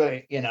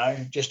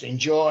just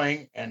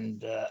enjoying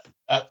and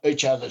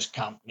each other's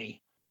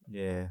company.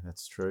 Yeah,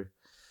 that's true.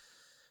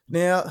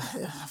 Now,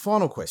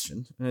 final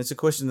question, and it's a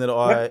question that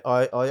I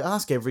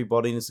ask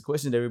everybody, and it's a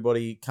question that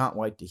everybody can't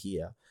wait to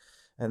hear,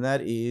 and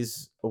that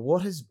is,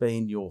 what has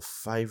been your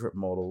favourite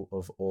model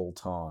of all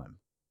time?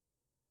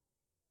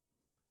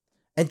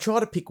 And try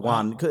to pick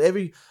one,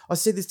 because I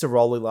said this to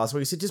Rolly last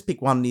week. He said just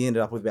pick one, and he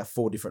ended up with about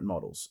 4 different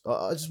models.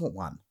 I just want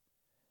one.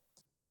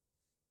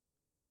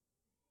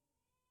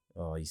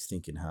 Oh, he's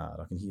thinking hard.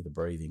 I can hear the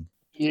breathing.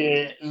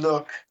 Yeah,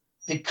 look,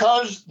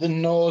 because the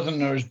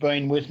Northerner has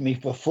been with me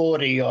for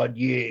 40 odd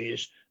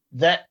years,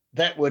 that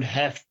would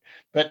have,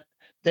 but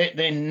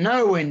they're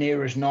nowhere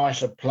near as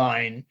nice a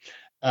plane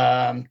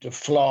to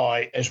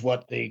fly as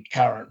what the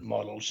current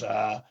models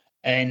are.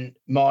 And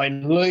my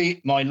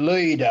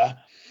leader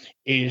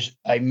is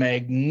a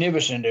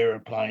magnificent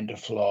aeroplane to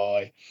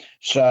fly.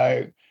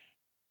 So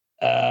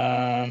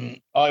I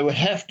would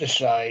have to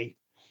say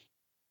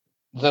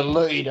the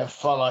leader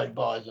followed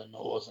by the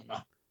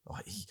Northerner. Oh,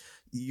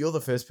 you're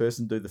the first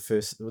person to do the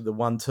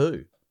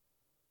 1-2.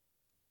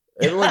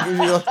 Everyone gives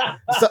you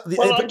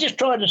I just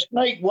tried to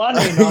sneak one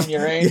in on you,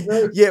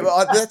 Andrew. Yeah,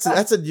 but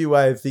that's a new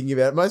way of thinking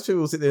about it. Most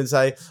people will sit there and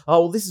say,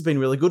 "Oh, well, this has been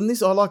really good,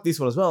 and I like this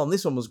one as well, and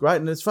this one was great,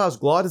 and as far as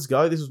gliders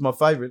go, this was my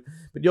favourite."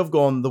 But you've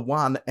gone the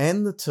 1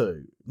 and the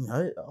 2.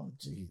 Oh,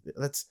 gee,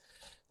 that's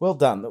well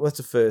done. That's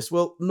a first.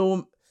 Well,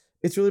 Norm,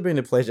 it's really been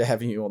a pleasure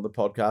having you on the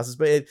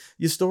podcast.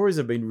 Your stories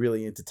have been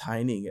really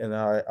entertaining, and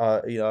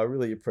I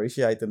really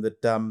appreciate them.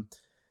 That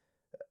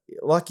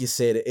like you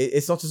said,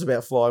 it's not just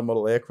about flying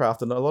model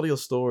aircraft, and a lot of your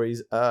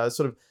stories are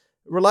sort of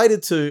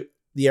related to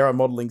the aero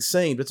modelling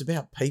scene, but it's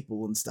about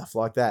people and stuff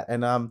like that.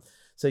 And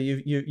so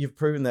you've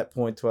proven that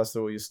point to us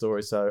through all your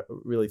stories. So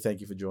really,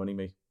 thank you for joining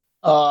me.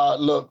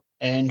 Look,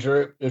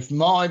 Andrew, it's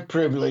my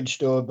privilege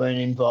to have been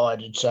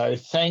invited. So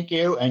thank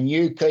you, and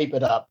you keep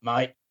it up,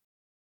 mate.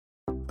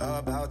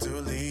 About to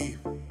leave,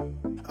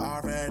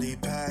 already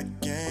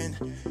packing.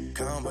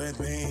 Come with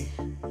me,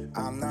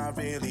 I'm not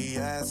really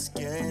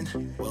asking.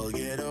 We'll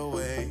get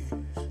away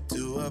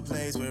to a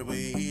place where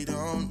we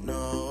don't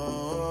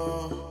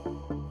know.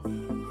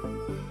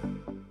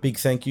 Big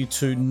thank you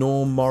to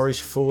Norm Morris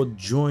for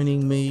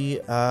joining me.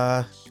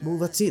 Well,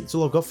 that's it. That's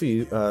all I've got for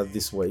you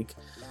this week.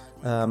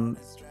 Been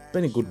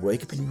a good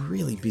week. I've been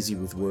really busy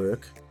with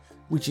work,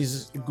 which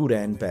is good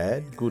and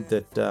bad. Good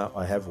that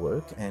I have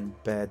work, and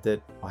bad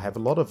that I have a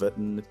lot of it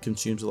and it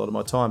consumes a lot of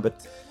my time.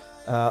 But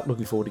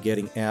looking forward to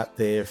getting out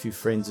there. A few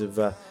friends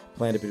have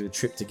planned a bit of a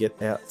trip to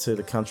get out to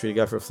the country to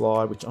go for a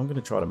fly, which I'm going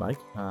to try to make.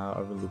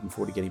 I'm really looking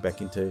forward to getting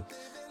back into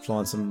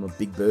flying some of my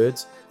big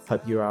birds.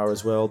 Hope you are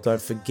as well.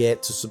 Don't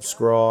forget to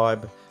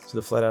subscribe to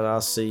the Flat Out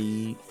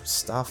RC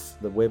stuff,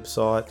 the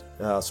website.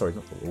 The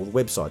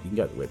website. You can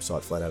go to the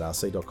website,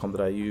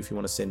 flatoutrc.com.au, if you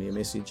want to send me a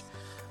message.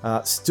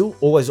 Still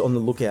always on the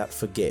lookout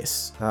for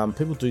guests.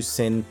 People do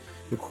send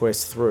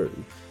requests through.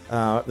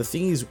 The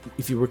thing is,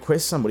 if you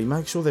request somebody,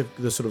 make sure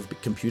they're sort of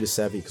computer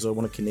savvy, because I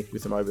want to connect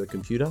with them over the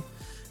computer.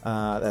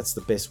 That's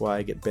the best way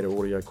to get better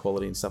audio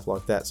quality and stuff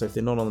like that. So if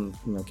they're not on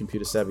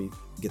computer savvy,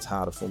 it gets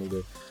harder for me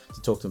to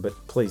talk to them.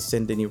 But please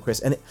send any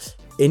requests. And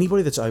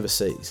anybody that's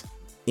overseas,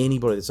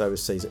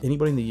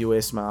 anybody in the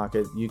US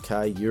market,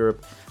 UK,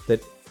 Europe,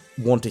 that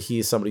want to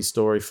hear somebody's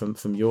story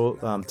from your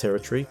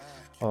territory,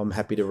 I'm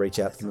happy to reach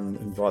out to them and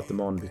invite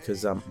them on,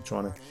 because I'm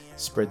trying to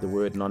spread the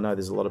word. And I know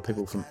there's a lot of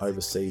people from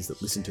overseas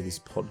that listen to this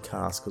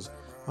podcast, because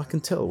I can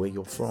tell where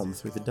you're from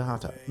through the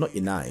data. Not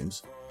your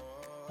names,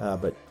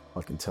 but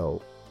I can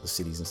tell the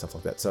cities and stuff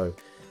like that. So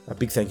a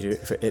big thank you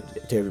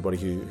to everybody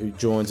who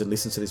joins and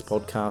listens to this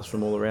podcast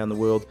from all around the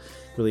world.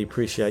 Really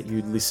appreciate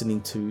you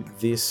listening to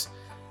this.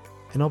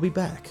 And I'll be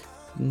back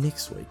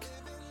next week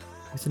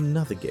with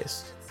another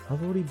guest.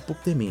 I've already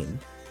booked them in.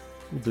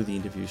 We'll do the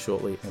interview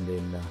shortly, and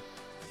then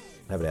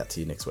have it out to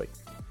you next week.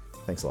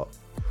 Thanks a lot.